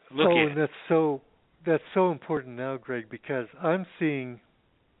 Look at and that's so important now, Greg, because I'm seeing,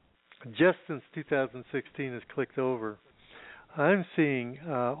 just since 2016 has clicked over, I'm seeing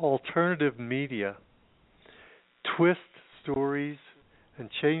alternative media twist stories and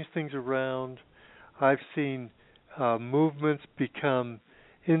change things around. I've seen movements become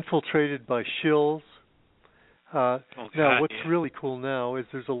infiltrated by shills. Now, what's really cool now is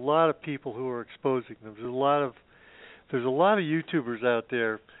there's a lot of people who are exposing them. There's a lot of YouTubers out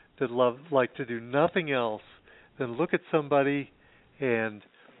there that like to do nothing else than look at somebody and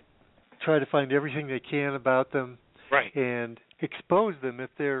try to find everything they can about them, and expose them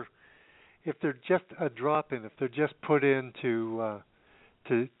if they're just a drop-in, if they're just put in to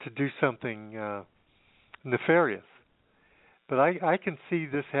do something nefarious. But I can see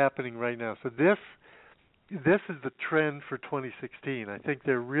this happening right now. So this is the trend for 2016. I think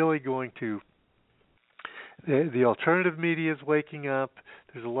they're really going to. The alternative media is waking up.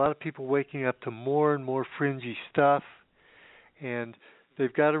 There's a lot of people waking up to more and more fringy stuff, and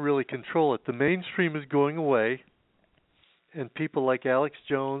they've got to really control it. The mainstream is going away, and people like Alex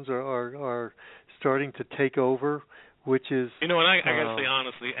Jones are starting to take over, which is... and I got to say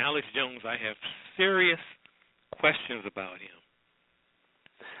honestly, Alex Jones, I have serious questions about him.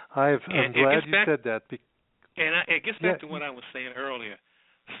 I'm glad you said that. It gets back to what I was saying earlier.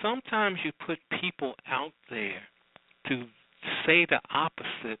 Sometimes you put people out there to say the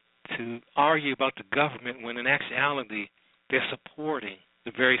opposite, to argue about the government, when in actuality they're supporting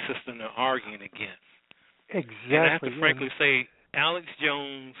the very system they're arguing against. Exactly. And I have to frankly say, Alex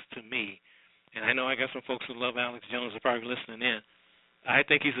Jones, to me, and I know I got some folks who love Alex Jones who are probably listening in, I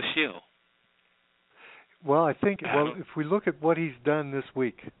think he's a shill. Well, I think if we look at what he's done this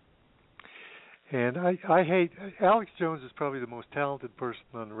week, and I hate, Alex Jones is probably the most talented person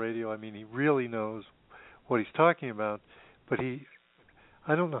on the radio. I mean, he really knows what he's talking about, but I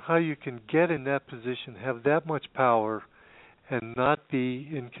don't know how you can get in that position, have that much power, and not be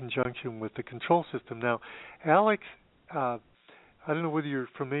in conjunction with the control system. Now, Alex, I don't know whether you're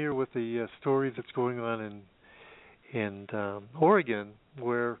familiar with the story that's going on in Oregon,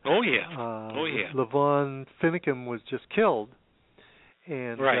 where Levon Finicum was just killed,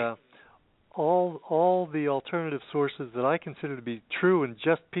 and all the alternative sources that I consider to be true and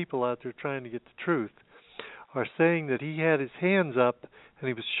just people out there trying to get the truth are saying that he had his hands up and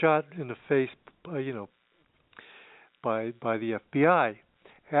he was shot in the face, by the FBI.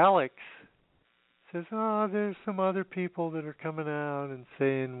 Alex says, there's some other people that are coming out and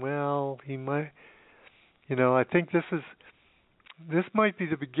saying, well, he might, I think this might be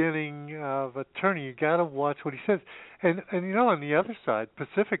the beginning of a turning. You got to watch what he says. And on the other side,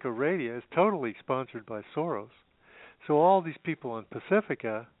 Pacifica Radio is totally sponsored by Soros. So all these people on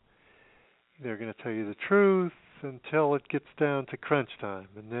Pacifica, they're going to tell you the truth until it gets down to crunch time,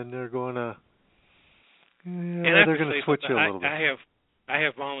 and then they're going to they're going to switch you a little bit. I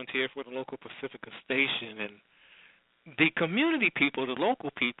have volunteered for the local Pacifica station, and the community people, the local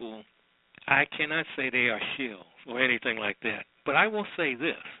people, I cannot say they are shills or anything like that. But I will say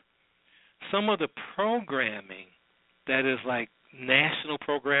this. Some of the programming that is like national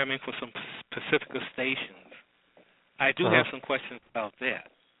programming for some Pacifica stations, I do have some questions about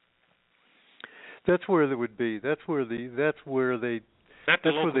that. That's where they would be. That's where they Not the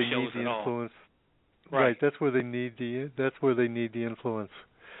that's where local they need shows the at all. influence. Right. That's where they need the influence.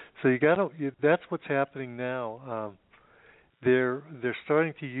 So that's what's happening now. They're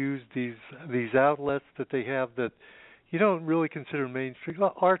starting to use these outlets that they have that you don't really consider mainstream.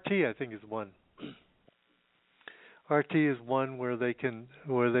 Well, RT I think is one. RT is one where they can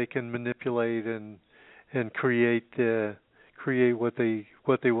manipulate and create what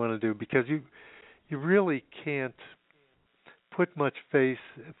they want to do, because you really can't put much faith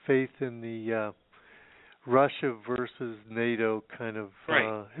in the Russia versus NATO kind of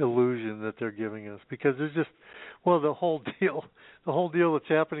illusion that they're giving us, because there's just the whole deal that's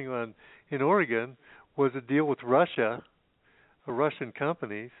happening in Oregon was a deal with Russia, Russian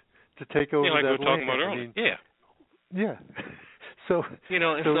companies, to take over like that we were talking land. about earlier. Yeah. So and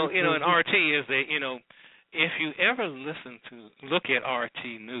RT is if you ever look at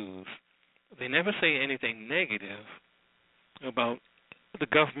RT News, they never say anything negative about the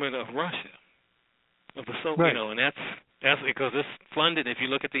government of Russia, of the and that's because it's funded. If you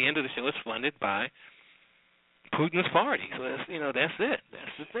look at the end of the show, it's funded by Putin's party. So that's that's it.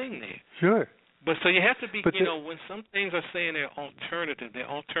 That's the thing there. Sure. But so you have to be, when some things are saying they're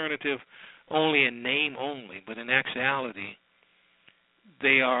alternative only in name only, but in actuality,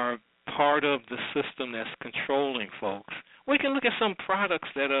 they are part of the system that's controlling folks. We can look at some products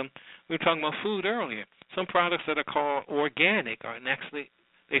that we were talking about food earlier. Some products that are called organic are actually,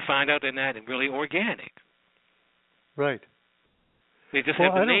 they find out they're not really organic. Right. They just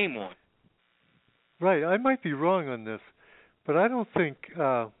have the name on. Right. I might be wrong on this, but I don't think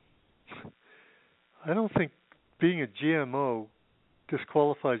being a GMO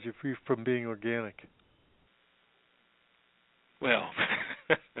disqualifies you from being organic. Well,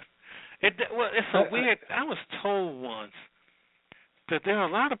 it's so weird. I was told once that there are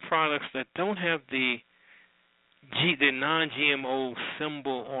a lot of products that don't have the non-GMO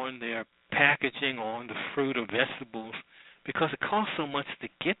symbol on their packaging or on the fruit or vegetables because it costs so much to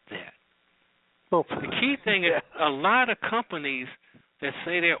get that. Well, the key thing is a lot of companies that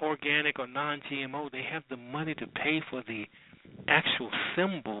say they're organic or non-GMO, they have the money to pay for the actual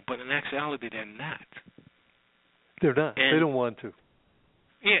symbol, but in actuality they're not. They're not. They don't want to.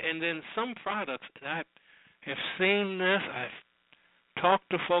 Yeah, and then some products, and I have seen this, I've talked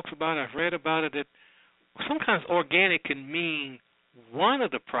to folks about it, I've read about it, that sometimes organic can mean one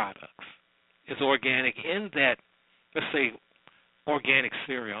of the products is organic in that, let's say, organic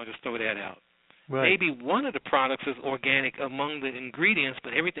cereal. I'll just throw that out. Right. Maybe one of the products is organic among the ingredients,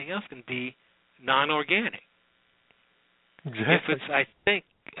 but everything else can be non-organic. Exactly. If it's, I think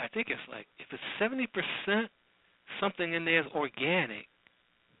it's like if it's 70% something in there is organic,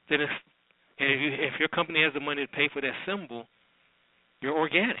 then it's, and if your company has the money to pay for that symbol, you're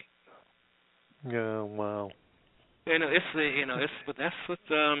organic. Yeah. Wow. But that's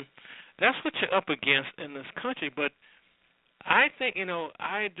what you're up against in this country. But I think,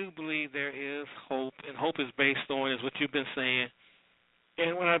 I do believe there is hope, and hope is based on, is what you've been saying,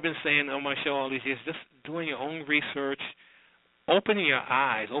 and what I've been saying on my show all these years, just doing your own research, opening your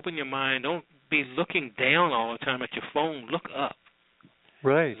eyes, open your mind. Don't be looking down all the time at your phone. Look up.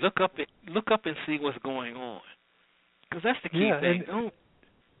 Right. Look up and see what's going on, because that's the key thing. Don't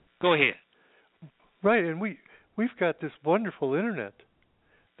go ahead. Right, and we've got this wonderful internet.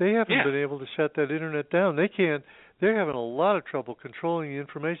 They haven't been able to shut that internet down. They can't. They're having a lot of trouble controlling the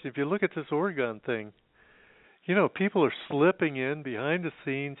information. If you look at this Oregon thing, people are slipping in behind the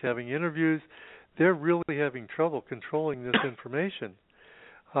scenes, having interviews. They're really having trouble controlling this information.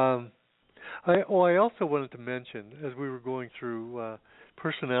 I also wanted to mention, as we were going through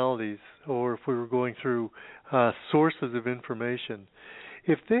personalities, or if we were going through sources of information,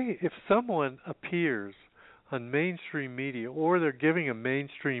 if someone appears on mainstream media, or they're giving a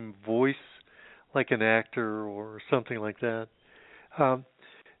mainstream voice, like an actor or something like that,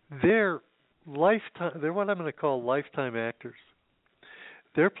 they're what I'm going to call lifetime actors.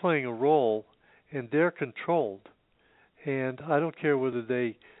 They're playing a role, and they're controlled. And I don't care whether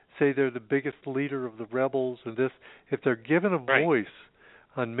they say they're the biggest leader of the rebels and this. If they're given a voice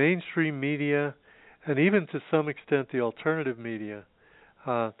on mainstream media, and even to some extent the alternative media,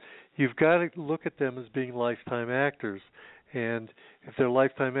 you've got to look at them as being lifetime actors. And if they're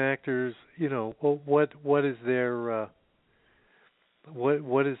lifetime actors, what is their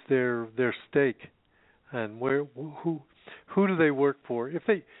what is their stake, and who do they work for? If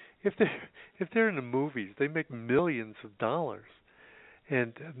they're in the movies, they make millions of dollars,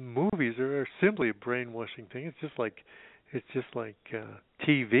 and movies are simply a brainwashing thing. It's just like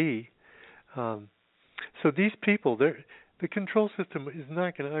TV. So these people, the control system are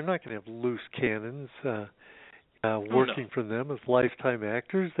not going to have loose cannons. working for them as lifetime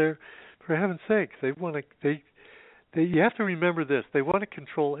actors. They're, for heaven's sakes, they want to. They. You have to remember this. They want to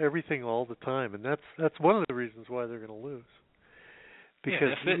control everything all the time, and that's one of the reasons why they're going to lose. Because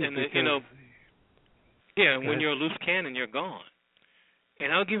that's it. And when you're a loose cannon, you're gone.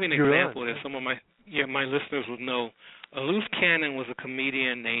 And I'll give you an example that some of my listeners would know. A loose cannon was a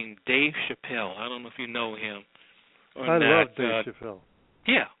comedian named Dave Chappelle. I don't know if you know him or I not. love Dave Chappelle.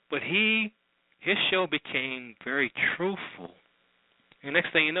 Yeah, but his show became very truthful. And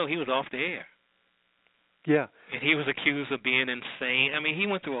next thing you know, he was off the air. Yeah. And he was accused of being insane. I mean, he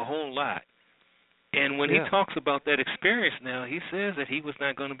went through a whole lot. And when he talks about that experience now, he says that he was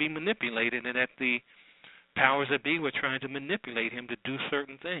not going to be manipulated and that the powers that be were trying to manipulate him to do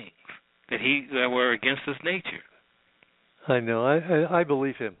certain things that were against his nature. I know. I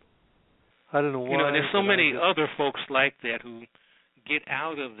believe him. I don't know why. And there's so many other folks like that who get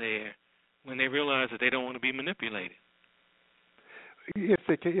out of there when they realize that they don't want to be manipulated.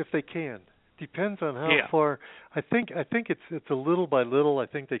 If they can. Depends on how far. I think it's a little by little. I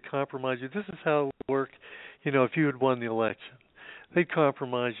think they compromise you. This is how it would work. If you had won the election, they'd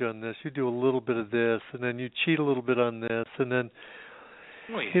compromise you on this. You do a little bit of this, and then you cheat a little bit on this, and then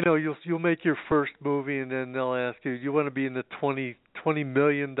you'll make your first movie, and then they'll ask you, you want to be in the $20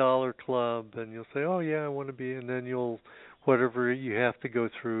 million club, and you'll say, oh yeah, I want to be, and then you'll whatever you have to go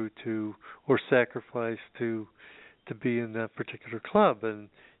through to or sacrifice to be in that particular club, and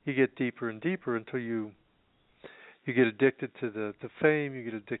you get deeper and deeper until you get addicted to the fame, you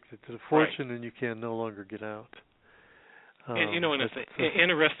get addicted to the fortune, and you can no longer get out. And it's an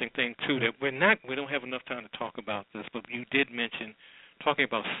interesting thing too that we don't have enough time to talk about this, but you did mention talking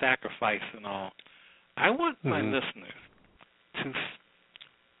about sacrifice and all. I want my listeners to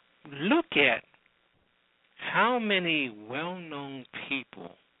look at how many well-known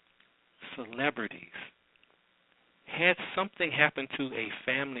people, celebrities, had something happen to a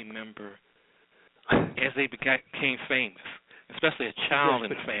family member as they became famous, especially a child in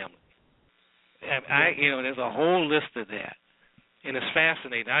the family. And there's a whole list of that, and it's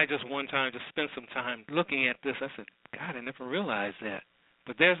fascinating. I just one time just spent some time looking at this. I said, God, I never realized that.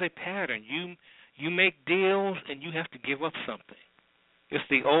 But there's a pattern. You make deals, and you have to give up something. It's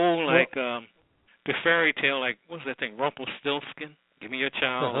the old the fairy tale, like what's that thing, Rumpelstiltskin? Give me your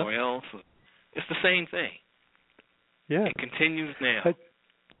child, or else. It's the same thing. Yeah. It continues now.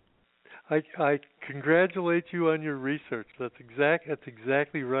 I congratulate you on your research. That's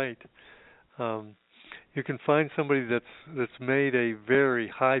exactly right. You can find somebody that's made a very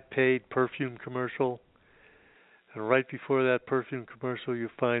high-paid perfume commercial, and right before that perfume commercial, you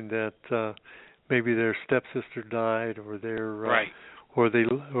find that maybe their stepsister died, or or they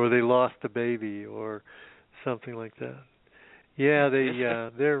lost a baby, or something like that. Yeah,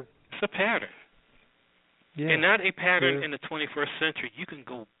 they're. It's a pattern. Yeah, and not a pattern in the 21st century. You can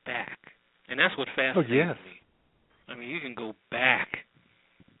go back. And that's what fascinates me. I mean, you can go back.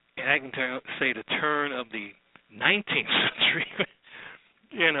 And I can say the turn of the 19th century,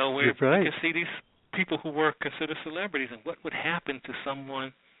 where you can see these people who were considered celebrities and what would happen to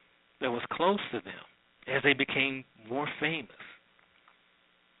someone that was close to them as they became more famous.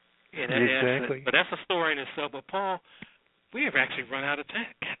 Exactly. But that's a story in itself. But, Paul, we have actually run out of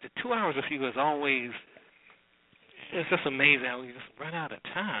time. God, the 2 hours with you is always... It's just amazing how we just run out of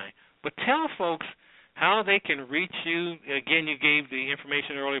time. But tell folks how they can reach you. Again, you gave the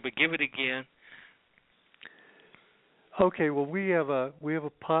information earlier, but give it again. Okay. Well, we have a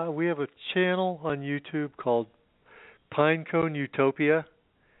channel on YouTube called Pinecone Utopia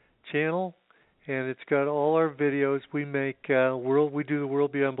channel, and it's got all our videos. We make we do the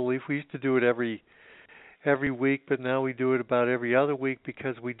World Beyond Belief. We used to do it every week, but now we do it about every other week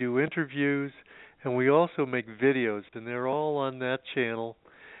because we do interviews. And we also make videos, and they're all on that channel.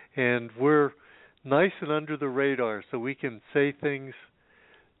 And we're nice and under the radar, so we can say things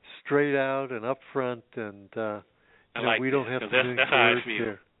straight out and up front, and we don't have to mince words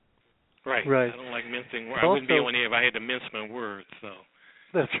here. Right. I don't like mincing words. I wouldn't be on here if I had to mince my words. So.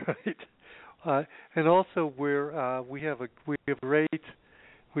 That's right. And also,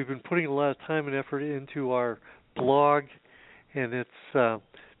 we've been putting a lot of time and effort into our blog, and it's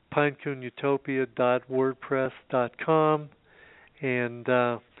pineconeutopia.wordpress.com, and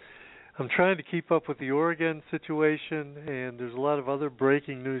I'm trying to keep up with the Oregon situation, and there's a lot of other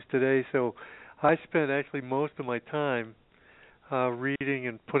breaking news today, so I spend actually most of my time reading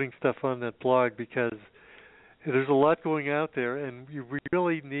and putting stuff on that blog because there's a lot going out there, and you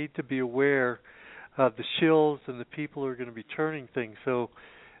really need to be aware of the shills and the people who are going to be turning things. So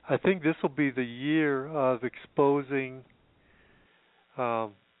I think this will be the year of exposing a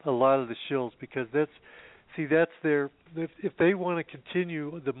lot of the shills, because that's See, that's if they want to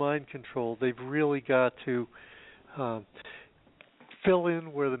continue the mind control, they've really got to fill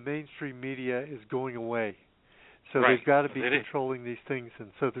in where the mainstream media is going away. So they've got to be controlling these things,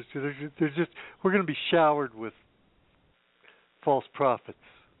 and so there's just we're going to be showered with false prophets.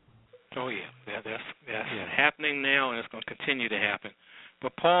 Oh yeah, that's happening now, and it's going to continue to happen.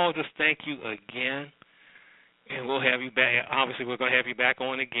 But Paul, just thank you again, and we'll have you back. Obviously, we're going to have you back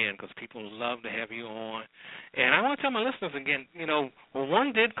on again because people love to have you on. And I want to tell my listeners again,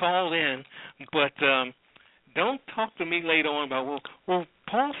 one did call in, but don't talk to me later on about well,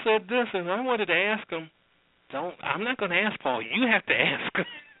 Paul said this, and I wanted to ask him. I'm not going to ask Paul. You have to ask.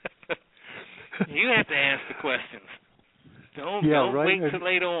 You have to ask the questions. Don't wait till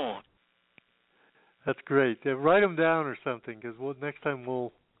later on. That's great. Write them down or something, because next time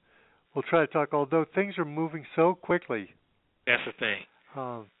we'll try to talk. Although things are moving so quickly, that's the thing.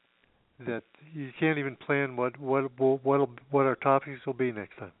 That you can't even plan what our topics will be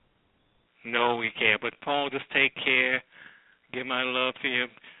next time. No, we can't. But Paul, just take care. Give my love to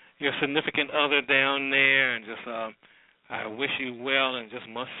your significant other down there, and just I wish you well and just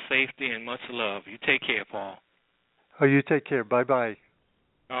much safety and much love. You take care, Paul. Oh, you take care. Bye-bye.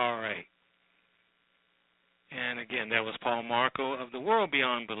 All right. And again, that was Paul Marco of The World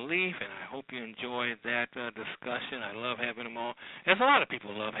Beyond Belief, and I hope you enjoyed that discussion. I love having them on. As a lot of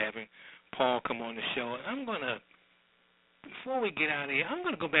people love having Paul come on the show. I'm going to, before we get out of here, I'm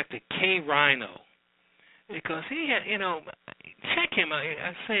going to go back to K Rhino, because he had, check him out.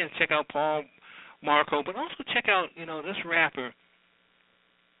 I'm saying check out Paul Marco, but also check out, this rapper,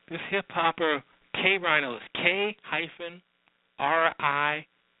 this hip-hopper, K Rhino. It's K-Rino.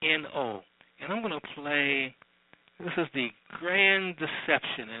 And I'm going to play, this is the Grand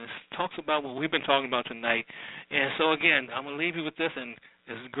Deception, and it talks about what we've been talking about tonight. And so, again, I'm going to leave you with this, and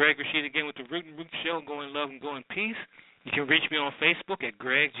this is Greg Rashid again with the Root and Root Show, Go in Love and Go in Peace. You can reach me on Facebook at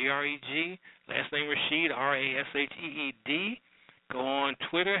Greg, G-R-E-G, last name Rashid, R-A-S-H-E-E-D. Go on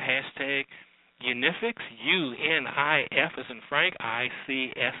Twitter, hashtag Unifix, U-N-I-F as in Frank,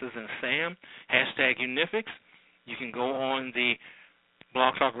 I-C-S as in Sam, hashtag Unifix. You can go on the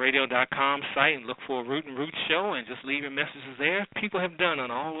blogtalkradio.com site and look for a Root and Root Show and just leave your messages there. People have done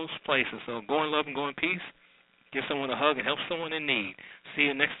on all those places. So go in love and go in peace. Give someone a hug and help someone in need. See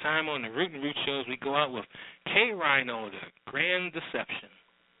you next time on the Root and Root Shows. We go out with K Rhino, the Grand Deception.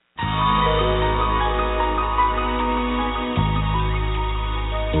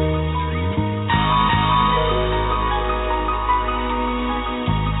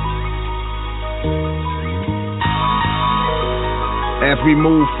 As we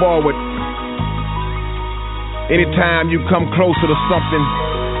move forward, anytime you come closer to something,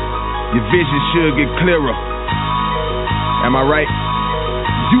 your vision should get clearer. Am I right?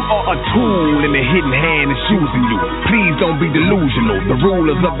 You are a tool and the hidden hand is using you. Please don't be delusional. The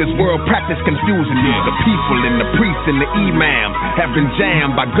rulers of this world practice confusing you. The people and the priests and the imams have been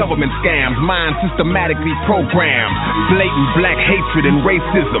jammed by government scams, minds systematically programmed. Blatant black hatred and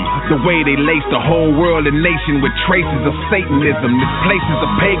racism. The way they lace the whole world and nation with traces of Satanism. This place is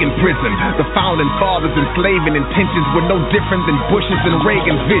a pagan prison. The founding fathers' enslaving intentions were no different than Bush's and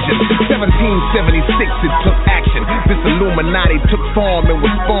Reagan's vision. 1776 it took action. This Illuminati took form and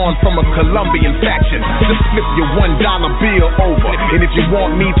was spawned from a Colombian faction. Just flip your $1 bill over, and if you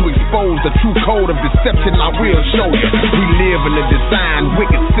want me to expose the true code of deception, I will show you. We live in a designed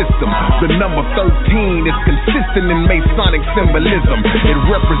wicked system. The number 13 is consistent in Masonic symbolism. It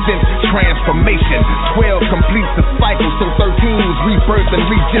represents transformation. 12 completes the cycle, so 13 is rebirth and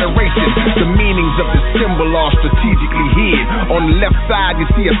regeneration. The meanings of the symbol are strategically hid. On the left side, you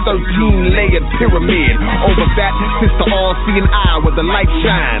see a 13-layered pyramid. Over that sits the all-seeing eye where the light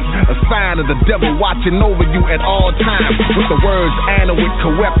shines. A sign of the devil watching over you at all times. With the words Anawit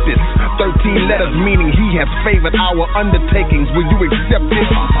Coeptis, 13 letters meaning he has favored our undertakings. Will you accept it?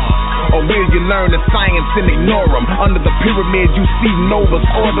 Or will you learn the science and ignore them? Under the pyramid you see Novus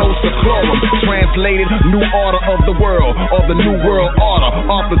Ordo Seclorum. Translated, New Order of the World, or the New World Order.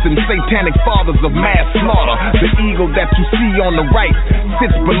 Authors and satanic fathers of mass slaughter. The eagle that you see on the right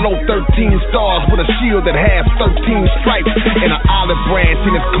sits below 13 stars with a shield that has 13 stripes and an olive branch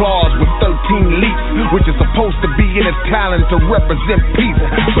in its claws with 13 leaps, which is supposed to be in its talent to represent peace.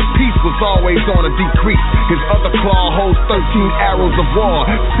 But peace was always on a decrease. His other claw holds 13 arrows of war,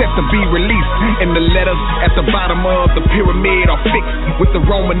 set to be released. And the letters at the bottom of the pyramid are fixed with the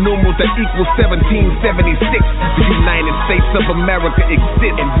Roman numerals that equal 1776. The United States of America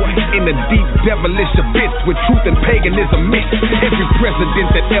exists in the deep devilish abyss where truth and paganism mix. Every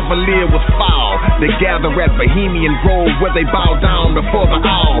president that ever lived was foul. They gather at Bohemian Grove where they bow down before the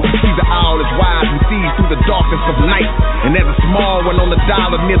owl. See, the owl is wise and sees through the darkness of night. And there's a small one on the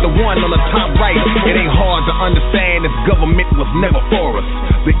dollar near the one on the top right. It ain't hard to understand if government was never for us.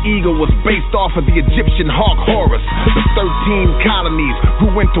 The eagle was based off of the Egyptian hawk Horus. The 13 colonies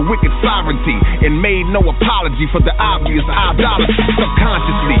grew into wicked sovereignty and made no apology for the obvious idolatry.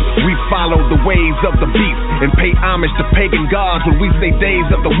 Subconsciously, we follow the ways of the beast and pay homage to pagan gods when we say days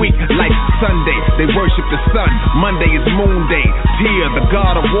of the week. Like Sunday, they worship the sun. Monday is moon day. Tyr, the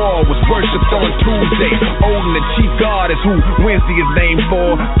god of war, was worshipped on Tuesday. Odin, the chief god, is who Wednesday is named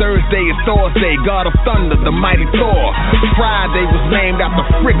for. Thursday is Thor's day, god of thunder, the mighty Thor. Friday was named after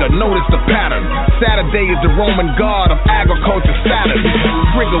Frigga, notice the pattern. Saturday is the Roman god of agriculture, Saturn.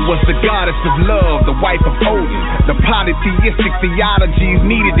 Frigga was the goddess of love, the wife of Odin. The polytheistic theologies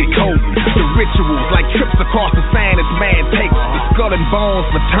needed decoding. The rituals like trips across the sand as man takes. The skull and bones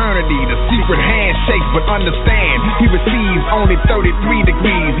fraternity, the secret handshake. But understand, he receives only 33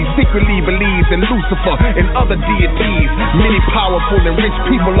 degrees. He secretly believes in Lucifer and other deities. Many powerful and rich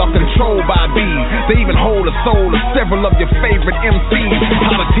people are controlled by these. They even hold the soul of several of your favorite MCs.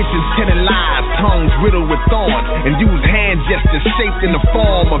 Politicians telling lies, tongues riddled with thorns, and use hand gestures shaped in the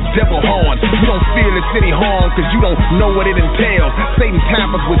form of devil horns. You don't feel it's any harm cause you don't know what it entails. Satan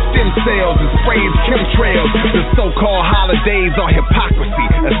tampers with stem cells and sprays chemtrails. The so-called holidays are hypocrisy,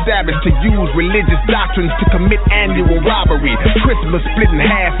 established to use religious doctrines to commit annual robbery. Christmas split in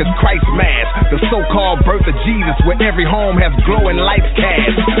half is Christ's Mass, the so-called birth of Jesus where every home has glowing lights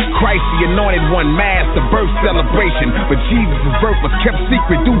cast. Christ the anointed one masked the birth celebration, but Jesus' birth was kept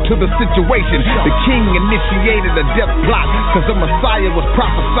secret due to the situation. The king initiated a death plot cause the Messiah was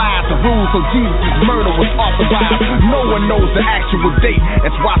prophesied to rule, so Jesus' murder was authorized. No one knows the actual date,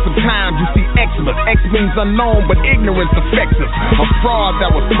 that's why sometimes you see Xmas. X means unknown, but ignorance affects us. A fraud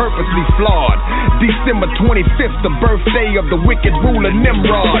that was purposely flawed. December 25th, the birthday of the wicked ruler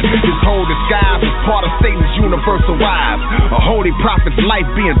Nimrod. His whole disguise was part of Satan's universal wives. A holy prophet's life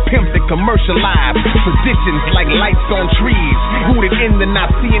being pimped and commercialized. Traditions like lights on trees, rooted in the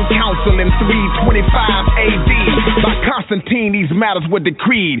Nicene Council in 325 AD. By Constantine, these matters were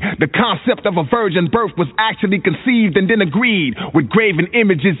decreed. The concept of a virgin birth was actually conceived and then agreed with graven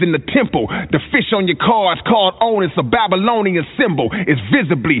images in the temple. The fish on your cards called Onus, a Babylonian symbol, is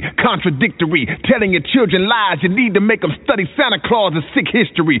visibly contradictory. Telling your children lies, you need to make them study Santa Claus and sick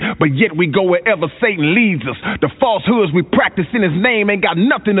history. But yet we go wherever Satan leads us. The falsehoods we practice in his name ain't got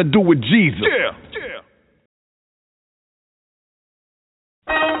nothing to do with Jesus. Yeah.